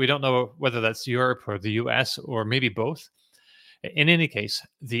 but we don't know whether that's Europe or the US or maybe both. In any case,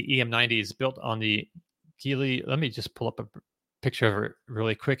 the EM90 is built on the Geely. Let me just pull up a picture of it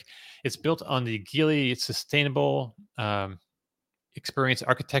really quick. It's built on the Geely Sustainable Experience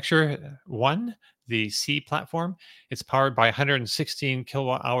Architecture 1, the C platform. It's powered by a 116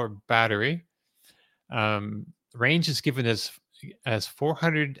 kilowatt hour battery. Range is given as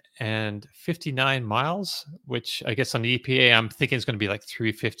 459 miles, which I guess on the EPA, I'm thinking it's going to be like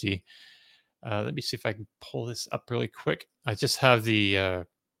 350. Let me see if I can pull this up really quick. I just have have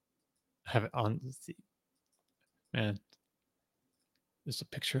it on the, man, there's a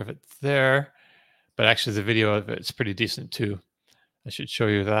picture of it there, but actually the video of it's pretty decent too. I should show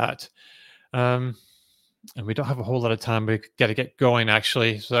you that. And we don't have a whole lot of time. We got to get going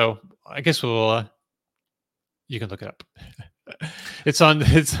actually. So I guess we'll, you can look it up. It's on the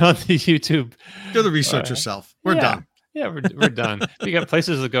YouTube. Do the research yourself. We're done. Yeah, we're done. We got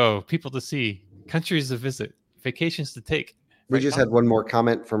places to go, people to see, countries to visit, vacations to take. We just had one more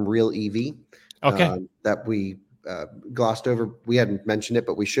comment from Real EV. Okay. That we glossed over. We hadn't mentioned it,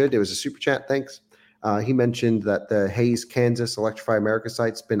 but we should. It was a super chat. Thanks. He mentioned that the Hayes, Kansas Electrify America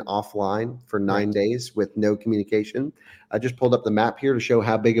site's been offline for 9 days with no communication. I just pulled up the map here to show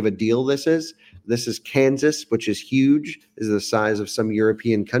how big of a deal this is. This is Kansas, which is huge. This is the size of some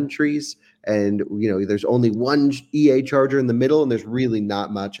European countries. And, there's only one EA charger in the middle, and there's really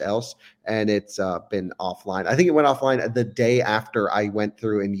not much else. And it's been offline. I think it went offline the day after I went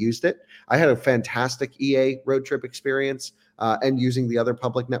through and used it. I had a fantastic EA road trip experience and using the other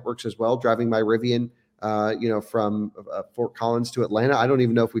public networks as well, driving my Rivian, from Fort Collins to Atlanta. I don't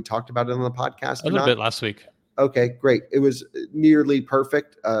even know if we talked about it on the podcast a little bit last week. Okay, great. It was nearly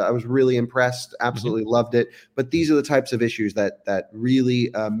perfect. I was really impressed. Absolutely loved it. But these are the types of issues that really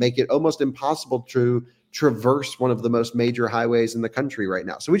make it almost impossible to traverse one of the most major highways in the country right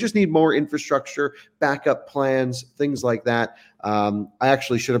now. So we just need more infrastructure, backup plans, things like that. I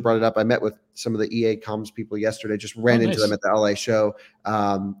actually should have brought it up. I met with some of the EA comms people yesterday, just ran into them at the LA show.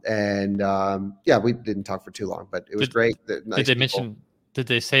 We didn't talk for too long, but it was great. Nice did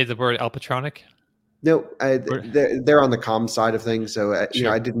they say the word Alpitronic? No, they're on the comm side of things. So, I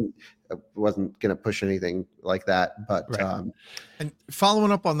wasn't going to push anything like that. But and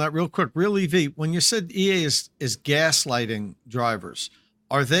following up on that real quick, Real EV, when you said EA is gaslighting drivers,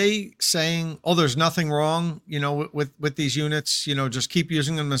 are they saying, oh, there's nothing wrong, with these units, just keep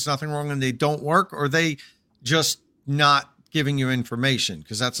using them, there's nothing wrong and they don't work? Or are they just not giving you information?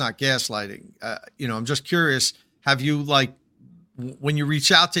 Because that's not gaslighting. I'm just curious, have you, when you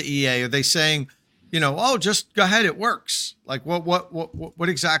reach out to EA, are they saying, oh, just go ahead, it works? Like what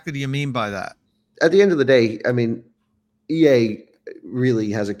exactly do you mean by that? At the end of the day, I mean, EA really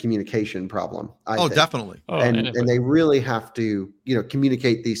has a communication problem. I think. Definitely. And they really have to,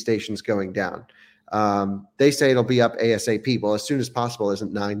 communicate these stations going down. They say it'll be up ASAP. Well, as soon as possible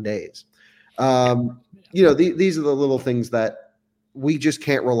isn't 9 days. These are the little things that we just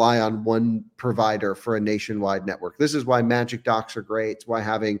can't rely on one provider for a nationwide network. This is why Magic Docks are great. It's why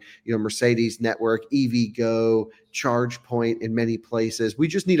having, Mercedes network, EVgo, ChargePoint in many places. We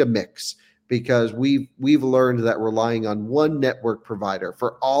just need a mix because we've learned that relying on one network provider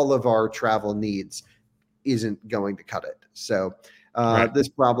for all of our travel needs isn't going to cut it. So this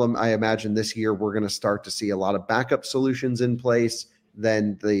problem, I imagine this year, we're going to start to see a lot of backup solutions in place.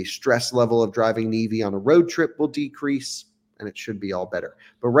 Then the stress level of driving an EV on a road trip will decrease. And it should be all better.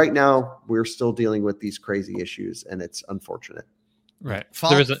 But right now, we're still dealing with these crazy issues, and it's unfortunate. Right.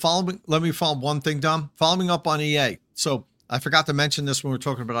 Let me follow one thing, Dom. Following up on EA. So I forgot to mention this when we were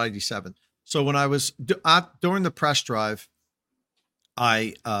talking about ID7. So when I was during the press drive,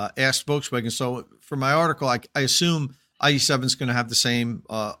 I asked Volkswagen. So for my article, I assume ID7 is going to have the same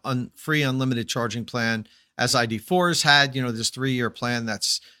free unlimited charging plan as ID4 has had. This 3-year plan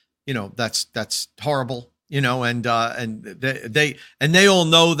that's horrible. And they all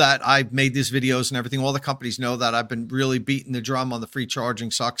know that I've made these videos and everything. All the companies know that I've been really beating the drum on the free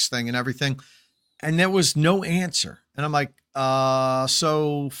charging sucks thing and everything. And there was no answer. And I'm like,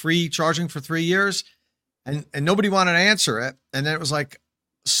 so free charging for 3 years? And nobody wanted to answer it. And then it was like,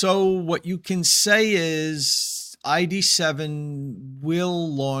 so what you can say is ID7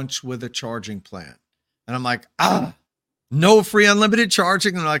 will launch with a charging plan. And I'm like, no free unlimited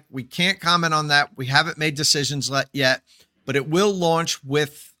charging. And like, we can't comment on that. We haven't made decisions yet, but it will launch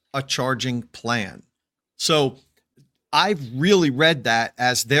with a charging plan. So I've really read that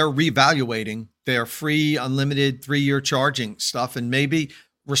as they're reevaluating their free unlimited 3-year charging stuff and maybe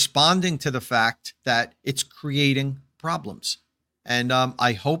responding to the fact that it's creating problems. And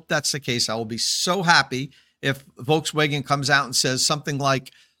I hope that's the case. I will be so happy if Volkswagen comes out and says something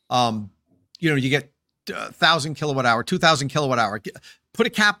like, you get 1,000 kilowatt hour, 2,000 kilowatt hour, put a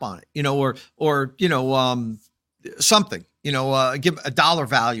cap on it, or something, give a dollar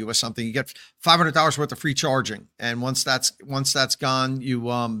value or something. You get $500 worth of free charging. And once that's gone,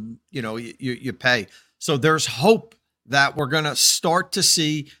 you pay. So there's hope that we're going to start to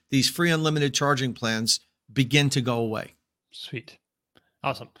see these free unlimited charging plans begin to go away. Sweet.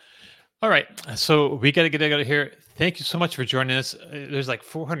 Awesome. All right. So we got to get out of here. Thank you so much for joining us. There's like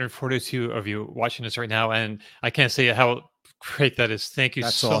 442 of you watching us right now, and I can't say how great that is. Thank you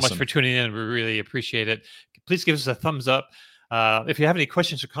so much for tuning in. We really appreciate it. Please give us a thumbs up. If you have any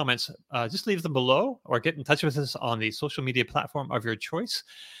questions or comments, just leave them below or get in touch with us on the social media platform of your choice.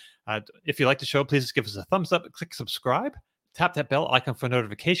 If you like the show, please give us a thumbs up, click subscribe, tap that bell icon for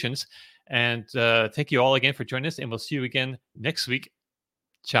notifications. And thank you all again for joining us, and we'll see you again next week.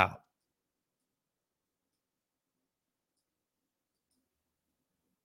 Ciao.